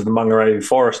laps of the Mangaravu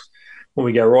Forest when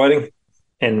we go riding,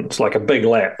 and it's like a big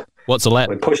lap. What's a lap?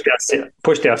 We pushed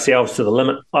ourselves to the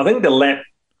limit. I think the lap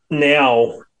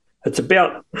now, it's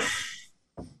about...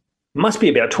 must be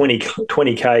about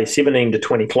 20K, 17 to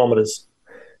 20 kilometres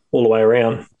all the way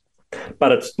around.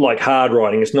 But it's like hard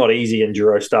riding. It's not easy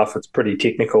enduro stuff. It's pretty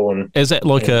technical. And is that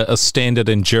like a standard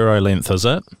enduro length, is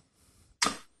it?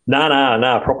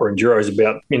 No. Proper enduro is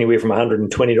about anywhere from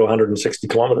 120 to 160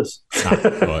 kilometres.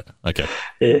 Right, okay.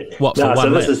 Yeah. What, for one so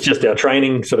lap? This is just our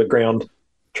training sort of ground,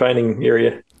 training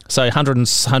area. So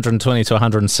 120 to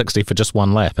 160 for just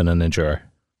one lap in an enduro?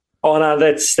 Oh, no,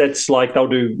 that's like they'll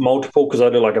do multiple because they'll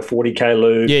do like a 40K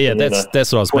loop. Yeah,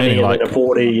 that's what I was meaning. And like then a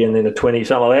 40 and then a 20,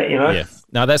 something like that, you know? Yeah.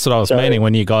 No, that's what I was meaning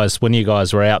when you guys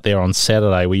were out there on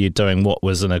Saturday. Were you doing what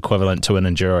was an equivalent to an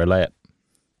enduro lap?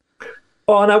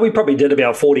 Oh, no, we probably did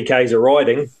about 40Ks of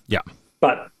riding. Yeah.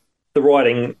 But the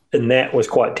riding in that was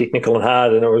quite technical and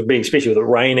hard, and it was especially with it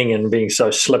raining and being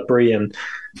so slippery and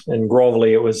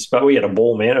grovelly. But we had a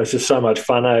ball, man. It was just so much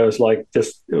fun. It was like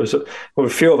a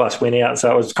few of us went out, so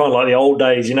it was kind of like the old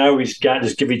days, you know. We can't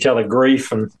just give each other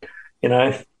grief and, you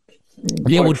know,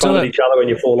 we'll do it. Each other when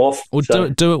you fall off. We'll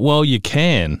do it while you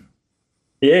can.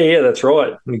 Yeah, that's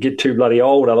right. You get too bloody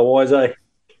old, otherwise,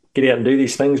 get out and do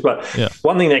these things. But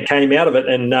one thing that came out of it,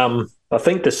 and I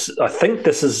think this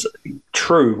is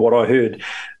true, what I heard,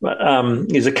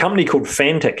 is a company called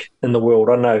Fantic in the world.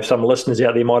 I know some listeners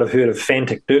out there might have heard of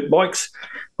Fantic dirt bikes,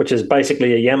 which is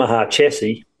basically a Yamaha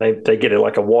chassis. They get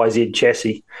like a YZ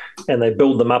chassis, and they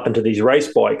build them up into these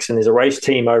race bikes. And there's a race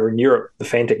team over in Europe, the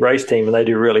Fantic race team, and they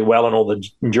do really well in all the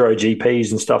enduro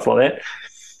GPs and stuff like that.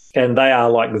 And they are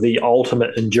like the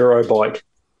ultimate enduro bike.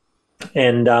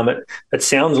 And it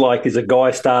sounds like there's a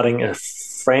guy starting a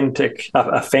Fantic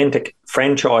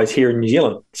franchise here in New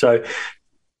Zealand. So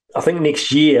I think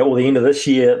next year or the end of this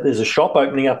year, there's a shop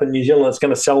opening up in New Zealand that's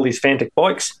going to sell these Fantic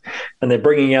bikes, and they're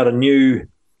bringing out a new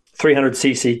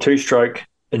 300cc two-stroke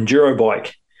enduro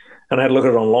bike. And I had a look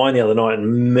at it online the other night,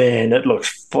 and man, it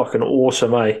looks fucking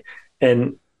awesome, eh?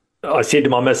 And I said to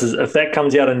my missus, if that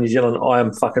comes out in New Zealand, I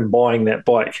am fucking buying that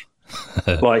bike.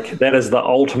 Like, that is the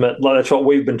ultimate. Like, that's what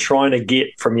we've been trying to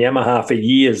get from Yamaha for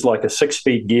years, like a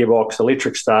 6-speed gearbox,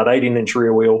 electric start, 18-inch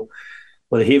rear wheel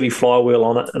with a heavy flywheel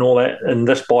on it and all that. And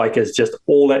this bike is just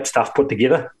all that stuff put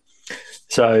together.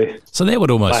 So that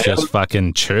would almost just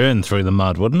fucking churn through the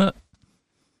mud, wouldn't it?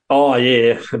 Oh,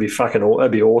 yeah. It'd be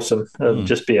awesome. It'd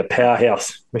just be a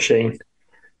powerhouse machine.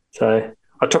 So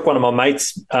I took one of my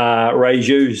mates, Ray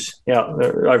Zhu's,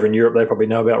 over in Europe. They probably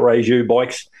know about Ray Zhu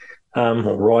bikes. Or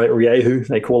Ryehu,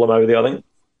 they call them over there, I think.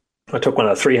 I took one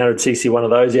of the 300cc one of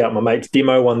those out, my mate's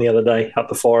demo one the other day up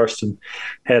the forest, and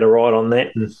had a ride on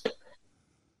that. And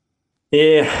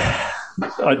yeah,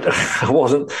 it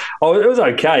was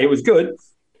okay. It was good.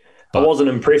 But I wasn't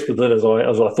impressed with it as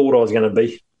I thought I was going to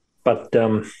be. But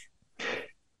my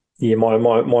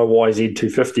YZ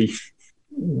 250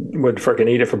 would freaking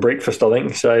eat it for breakfast, I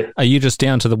think. So, are you just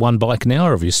down to the one bike now,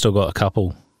 or have you still got a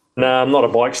couple? No, I'm not a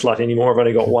bike slut anymore. I've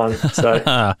only got one. So,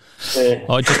 yeah.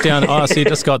 So you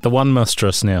just got the one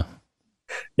mistress now.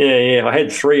 Yeah. I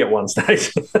had 3 at one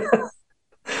stage.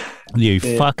 You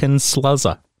fucking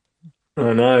sluzzer.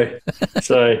 I know.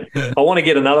 So I want to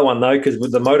get another one, though, because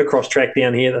with the motocross track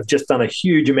down here, they've just done a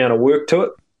huge amount of work to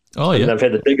it. Oh, yeah. And they've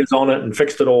had the diggers on it and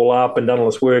fixed it all up and done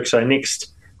all this work. So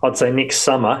I'd say next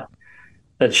summer,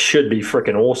 it should be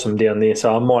freaking awesome down there.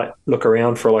 So I might look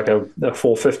around for like a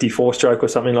 450 4-stroke or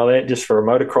something like that, just for a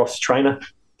motocross trainer.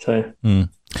 So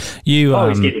you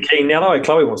he's getting keen now. Though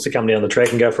Chloe wants to come down the track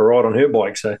and go for a ride on her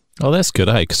bike. So that's good,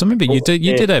 hey? Because I remember you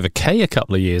did have a key a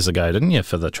couple of years ago, didn't you,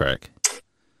 for the track?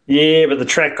 Yeah, but the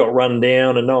track got run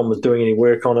down and no one was doing any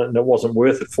work on it, and it wasn't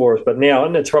worth it for us. But now,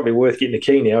 and it's probably worth getting a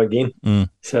key now again.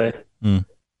 So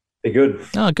be good.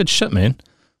 Oh, good shit, man.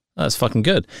 That's fucking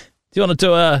good. Do you want to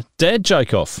do a dad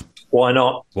joke off? Why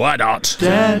not? Why not?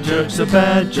 Dad jokes are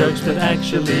bad jokes, but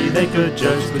actually they're good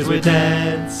jokes because we're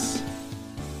dads.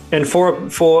 And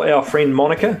for our friend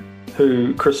Monica,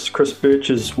 who Chris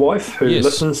Birch's wife, who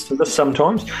listens to this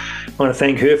sometimes, I want to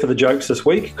thank her for the jokes this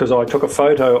week, because I took a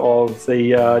photo of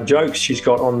the jokes she's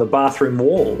got on the bathroom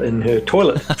wall in her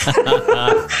toilet.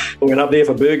 We went up there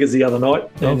for burgers the other night.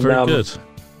 Oh, very good.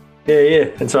 Yeah.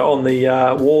 And so on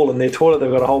the wall in their toilet,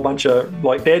 they've got a whole bunch of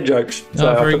like dad jokes.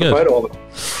 So I took a photo of it.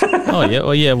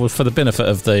 Well, for the benefit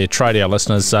of the TRADIO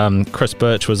listeners, Chris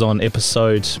Birch was on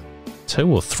episode 2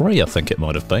 or 3, I think it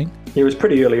might have been. He was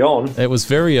pretty early on. It was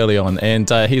very early on, and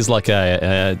he's like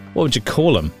a what would you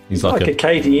call him? He's like a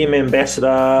KTM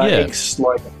ambassador, ex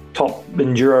like top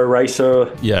enduro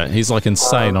racer. Yeah, he's like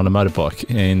insane on a motorbike,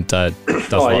 and does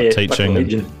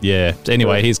teaching.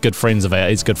 Anyway, he's good friends of ours.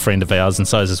 He's a good friend of ours, and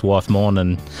so is his wife Mon.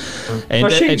 And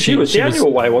she was down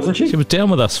your way, wasn't she? She was down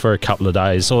with us for a couple of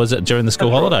days, or was it during the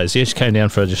school holidays? Right. Yeah, she came down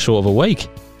for just short of a week.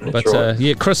 That's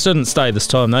right. Chris didn't stay this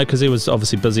time, though, because he was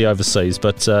obviously busy overseas.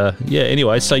 But,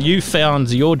 anyway, so you found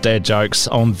your dad jokes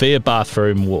on their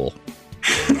bathroom wall.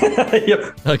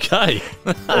 Yep. Okay.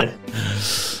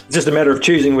 It's just a matter of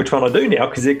choosing which one I do now,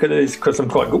 because there's some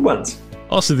quite good ones.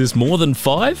 Oh, so there's more than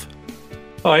 5?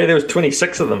 Oh, yeah, there was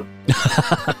 26 of them.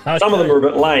 Okay. Some of them are a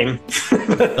bit lame.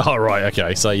 Oh, right,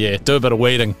 okay. So, do a bit of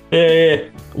weeding. Yeah.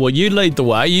 Well, you lead the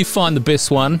way. You find the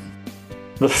best one.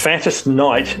 The fattest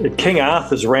knight at King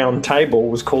Arthur's round table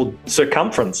was called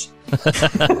Circumference.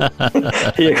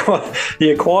 He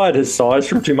acquired his size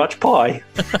from too much pie.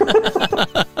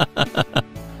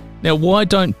 Now, why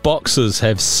don't boxers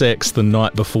have sex the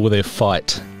night before their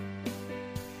fight?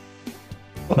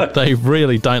 What? They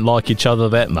really don't like each other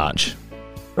that much.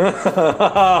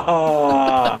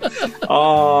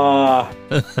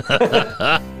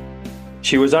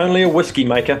 She was only a whiskey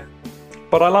maker,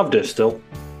 but I loved her still.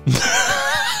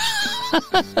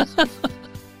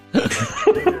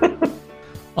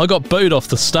 I got booed off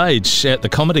the stage at the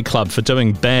comedy club for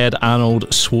doing bad Arnold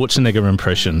Schwarzenegger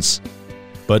impressions,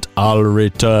 but I'll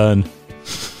return.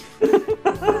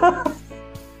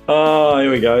 Oh,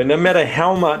 here we go. No matter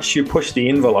how much you push the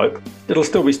envelope, it'll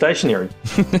still be stationary.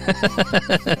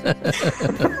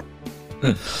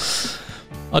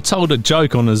 I told a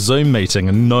joke on a Zoom meeting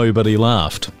and nobody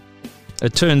laughed.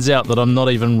 It turns out that I'm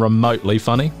not even remotely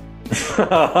funny.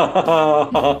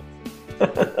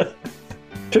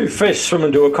 2 fish swim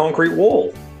into a concrete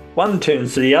wall. One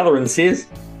turns to the other and says,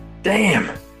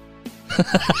 "Damn."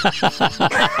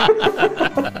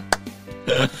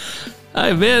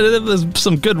 Hey man, there's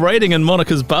some good rating in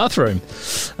Monica's bathroom.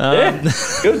 Good.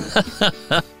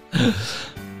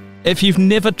 If you've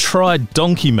never tried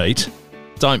donkey meat,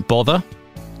 don't bother.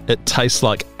 It tastes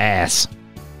like ass.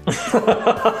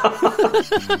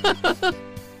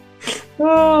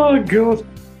 Oh, God.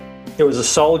 There was a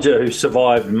soldier who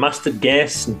survived mustard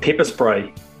gas and pepper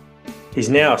spray. He's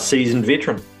now a seasoned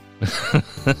veteran.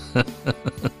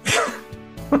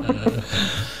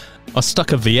 I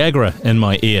stuck a Viagra in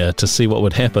my ear to see what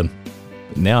would happen.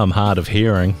 But now I'm hard of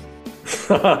hearing.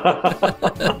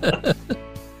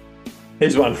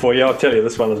 Here's one for you. I'll tell you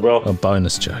this one as well. A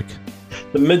bonus joke.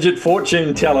 The midget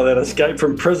fortune teller that escaped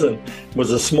from prison was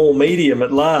a small medium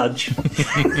at large.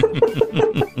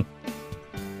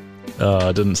 Oh,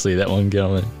 I didn't see that one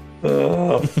going.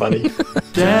 Oh, funny.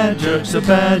 Dad jokes are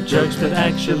bad jokes, but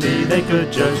actually they're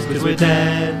good jokes because we're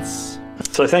dads.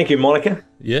 So thank you, Monica.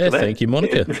 Yeah, thank you,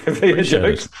 Monica. For your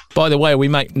jokes. By the way, we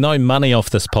make no money off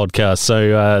this podcast,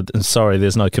 so sorry,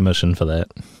 there's no commission for that.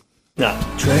 No.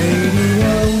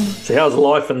 TRADIO. So how's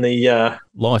life in the...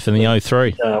 Life in the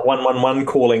 03. 111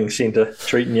 calling centre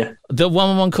treating you? The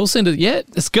 111 call centre, yeah,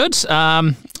 it's good.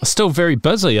 Still very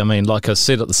busy. I mean, like I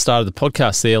said at the start of the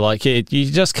podcast there, like you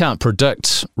just can't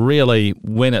predict really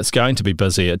when it's going to be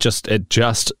busy. It just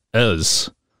is.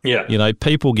 Yeah. You know,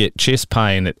 people get chest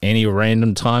pain at any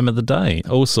random time of the day,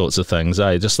 all sorts of things,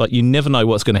 eh? Just like you never know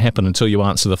what's going to happen until you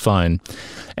answer the phone.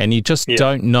 And you just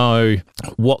don't know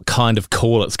what kind of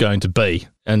call it's going to be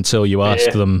until you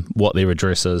ask them what their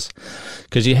address is.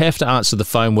 Because you have to answer the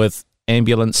phone with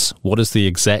ambulance, what is the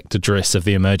exact address of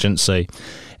the emergency?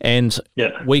 And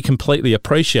we completely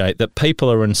appreciate that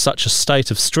people are in such a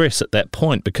state of stress at that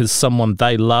point because someone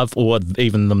they love or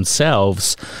even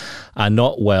themselves are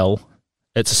not well.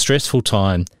 It's a stressful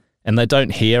time and they don't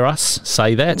hear us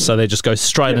say that, so they just go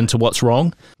straight into what's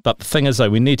wrong. But the thing is, though,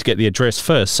 we need to get the address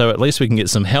first, so at least we can get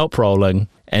some help rolling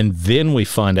and then we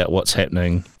find out what's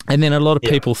happening. And then a lot of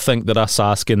people think that us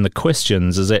asking the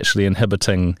questions is actually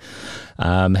inhibiting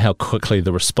how quickly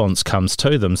the response comes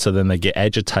to them, so then they get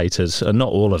agitated. Not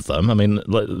all of them. I mean,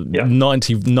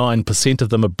 99% of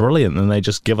them are brilliant and they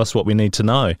just give us what we need to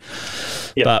know.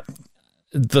 But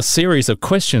the series of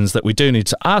questions that we do need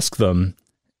to ask them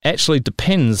actually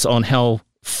depends on how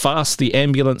fast the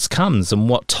ambulance comes and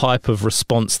what type of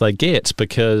response they get,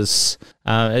 because,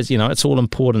 as you know, it's all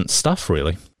important stuff,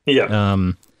 really.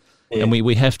 And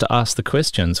we have to ask the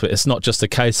questions. It's not just a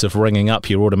case of ringing up,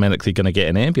 you're automatically going to get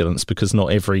an ambulance, because not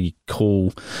every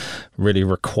call really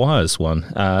requires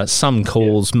one. Some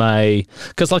calls may,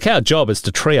 because like our job is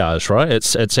to triage, right?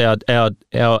 It's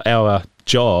our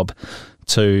job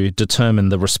to determine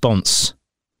the response.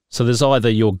 So there's either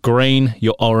your green,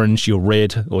 your orange, your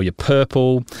red, or your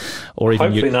purple, or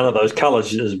even hopefully none of those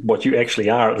colours is what you actually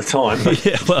are at the time.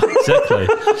 Yeah, well, exactly.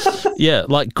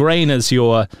 Like green is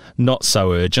your not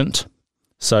so urgent.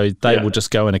 So they will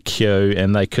just go in a queue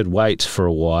and they could wait for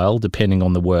a while depending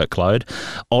on the workload.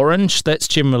 Orange, that's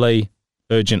generally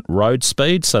urgent road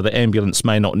speed, so the ambulance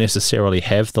may not necessarily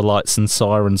have the lights and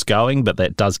sirens going, but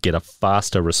that does get a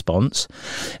faster response.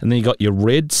 And then you got your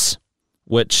reds,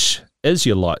 which is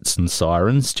your lights and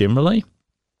sirens generally,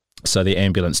 so the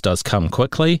ambulance does come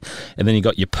quickly. And then you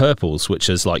got your purples, which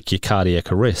is like your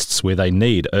cardiac arrests, where they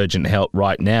need urgent help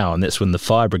right now, and that's when the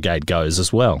fire brigade goes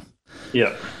as well.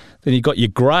 Then you got your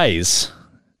greys,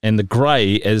 and the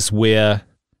grey is where,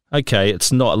 okay,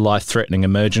 it's not a life-threatening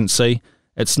emergency,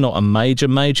 it's not a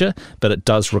major, but it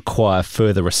does require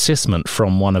further assessment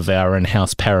from one of our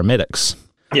in-house paramedics.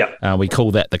 We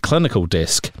call that the clinical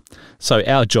desk. So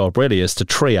our job really is to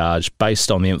triage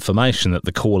based on the information that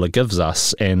the caller gives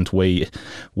us, and we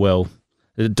will,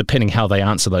 depending how they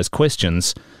answer those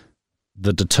questions,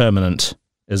 the determinant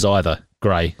is either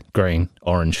grey, green,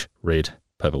 orange, red,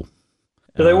 purple.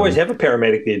 Do they always have a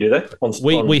paramedic there, do they?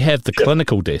 We have the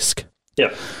clinical desk.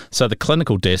 So the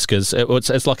clinical desk is,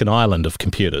 it's like an island of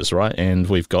computers, right? And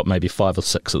we've got maybe 5 or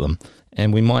 6 of them.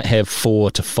 And we might have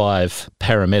 4 to 5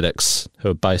 paramedics who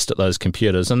are based at those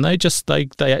computers, and they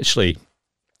actually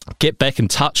get back in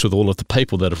touch with all of the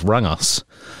people that have rung us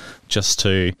just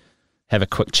to have a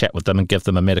quick chat with them and give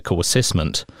them a medical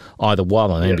assessment, either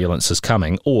while an ambulance is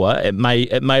coming, or it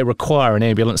may require an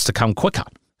ambulance to come quicker.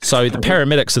 So the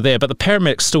paramedics are there, but the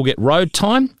paramedics still get road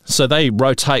time, so they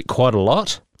rotate quite a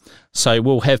lot. So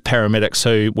we'll have paramedics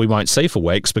who we won't see for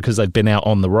weeks because they've been out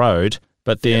on the road,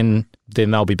 but then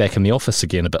they'll be back in the office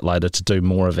again a bit later to do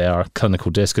more of our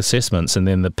clinical desk assessments, and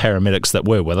then the paramedics that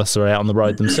were with us are out on the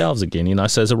road themselves again,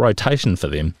 so there's a rotation for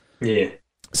them.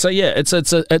 So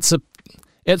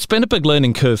it's been a big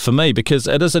learning curve for me, because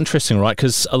it is interesting, right?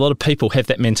 Because a lot of people have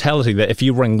that mentality that if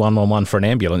you ring 111 for an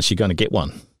ambulance, you're going to get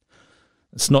one.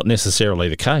 It's not necessarily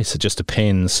the case. It just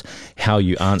depends how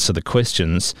you answer the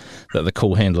questions that the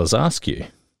call handlers ask you.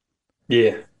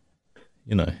 But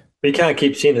you can't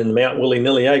keep sending them out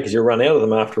willy-nilly, because you'll run out of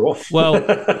them after all. Well,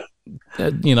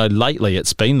 lately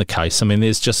it's been the case. I mean,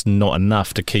 there's just not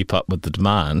enough to keep up with the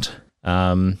demand.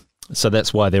 So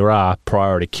that's why there are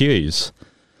priority queues.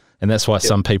 And that's why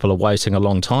some people are waiting a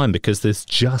long time, because there's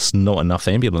just not enough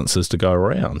ambulances to go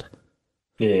around.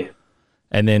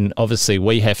 And then obviously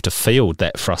we have to field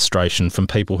that frustration from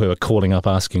people who are calling up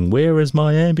asking, where is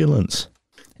my ambulance?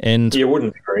 And it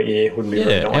wouldn't be very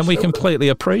nice. And we completely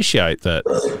appreciate that.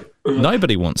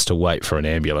 Nobody wants to wait for an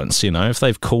ambulance, if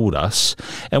they've called us,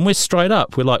 and we're straight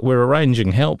up. We're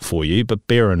arranging help for you, but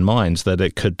bear in mind that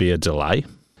it could be a delay.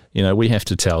 We have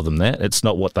to tell them that. It's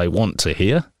not what they want to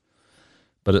hear,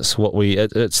 but it's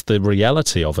it's the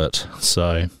reality of it.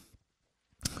 So,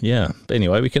 but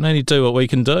anyway, we can only do what we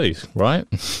can do, right?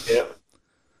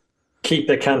 Keep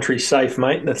the country safe,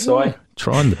 mate. That's why.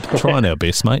 Trying our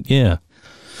best, mate.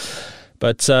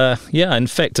 But, in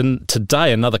fact,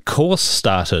 today another course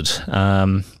started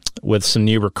with some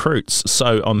new recruits.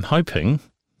 So I'm hoping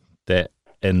that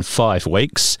in 5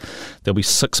 weeks there'll be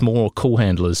 6 more call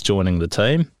handlers joining the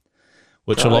team,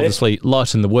 which will obviously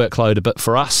lighten the workload a bit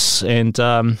for us and,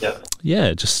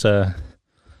 just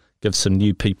give some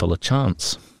new people a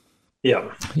chance.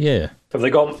 Have they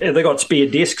got spare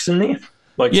desks in there?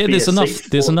 There's enough.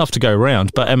 There's enough to go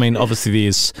around, but I mean, obviously,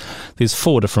 there's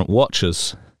 4 different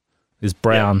watches. There's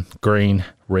brown, green,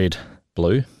 red,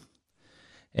 blue,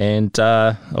 And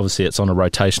obviously it's on a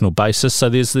rotational basis, so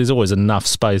there's always enough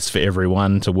space for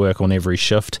everyone to work on every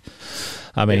shift.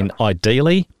 I mean,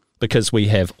 ideally, because we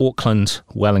have Auckland,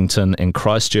 Wellington and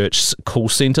Christchurch call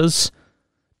centres,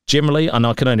 generally, and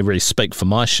I can only really speak for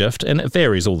my shift, and it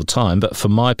varies all the time, but for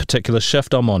my particular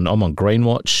shift, I'm on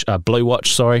Blue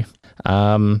Watch, sorry.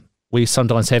 We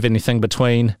sometimes have anything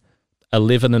between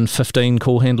 11 and 15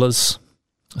 call handlers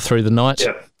through the night.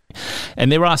 Yeah. And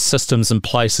there are systems in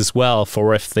place as well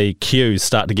for if the queues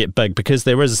start to get big, because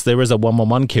there is a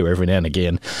 111 queue every now and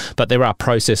again, but there are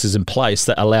processes in place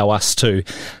that allow us to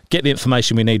get the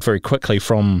information we need very quickly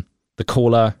from the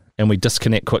caller, and we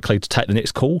disconnect quickly to take the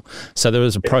next call. So there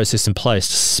is a process in place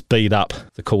to speed up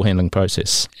the call handling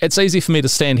process. It's easy for me to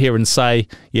stand here and say,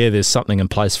 yeah, there's something in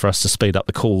place for us to speed up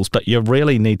the calls, but you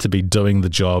really need to be doing the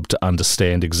job to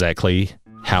understand exactly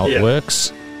how it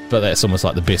works. But that's almost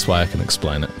like the best way I can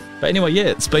explain it. But anyway, yeah,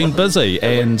 it's been busy,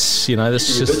 and this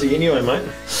is just busy anyway,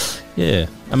 mate. Yeah,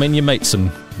 I mean, you meet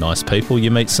some nice people,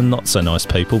 you meet some not so nice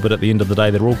people, but at the end of the day,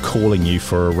 they're all calling you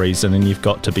for a reason, and you've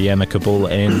got to be amicable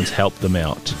and help them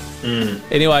out.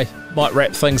 Anyway, might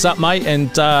wrap things up, mate,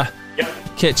 and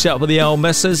catch up with the old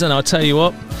missus. And I'll tell you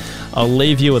what, I'll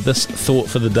leave you with this thought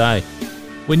for the day.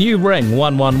 When you ring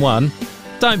 111,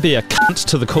 don't be a cunt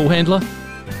to the call handler.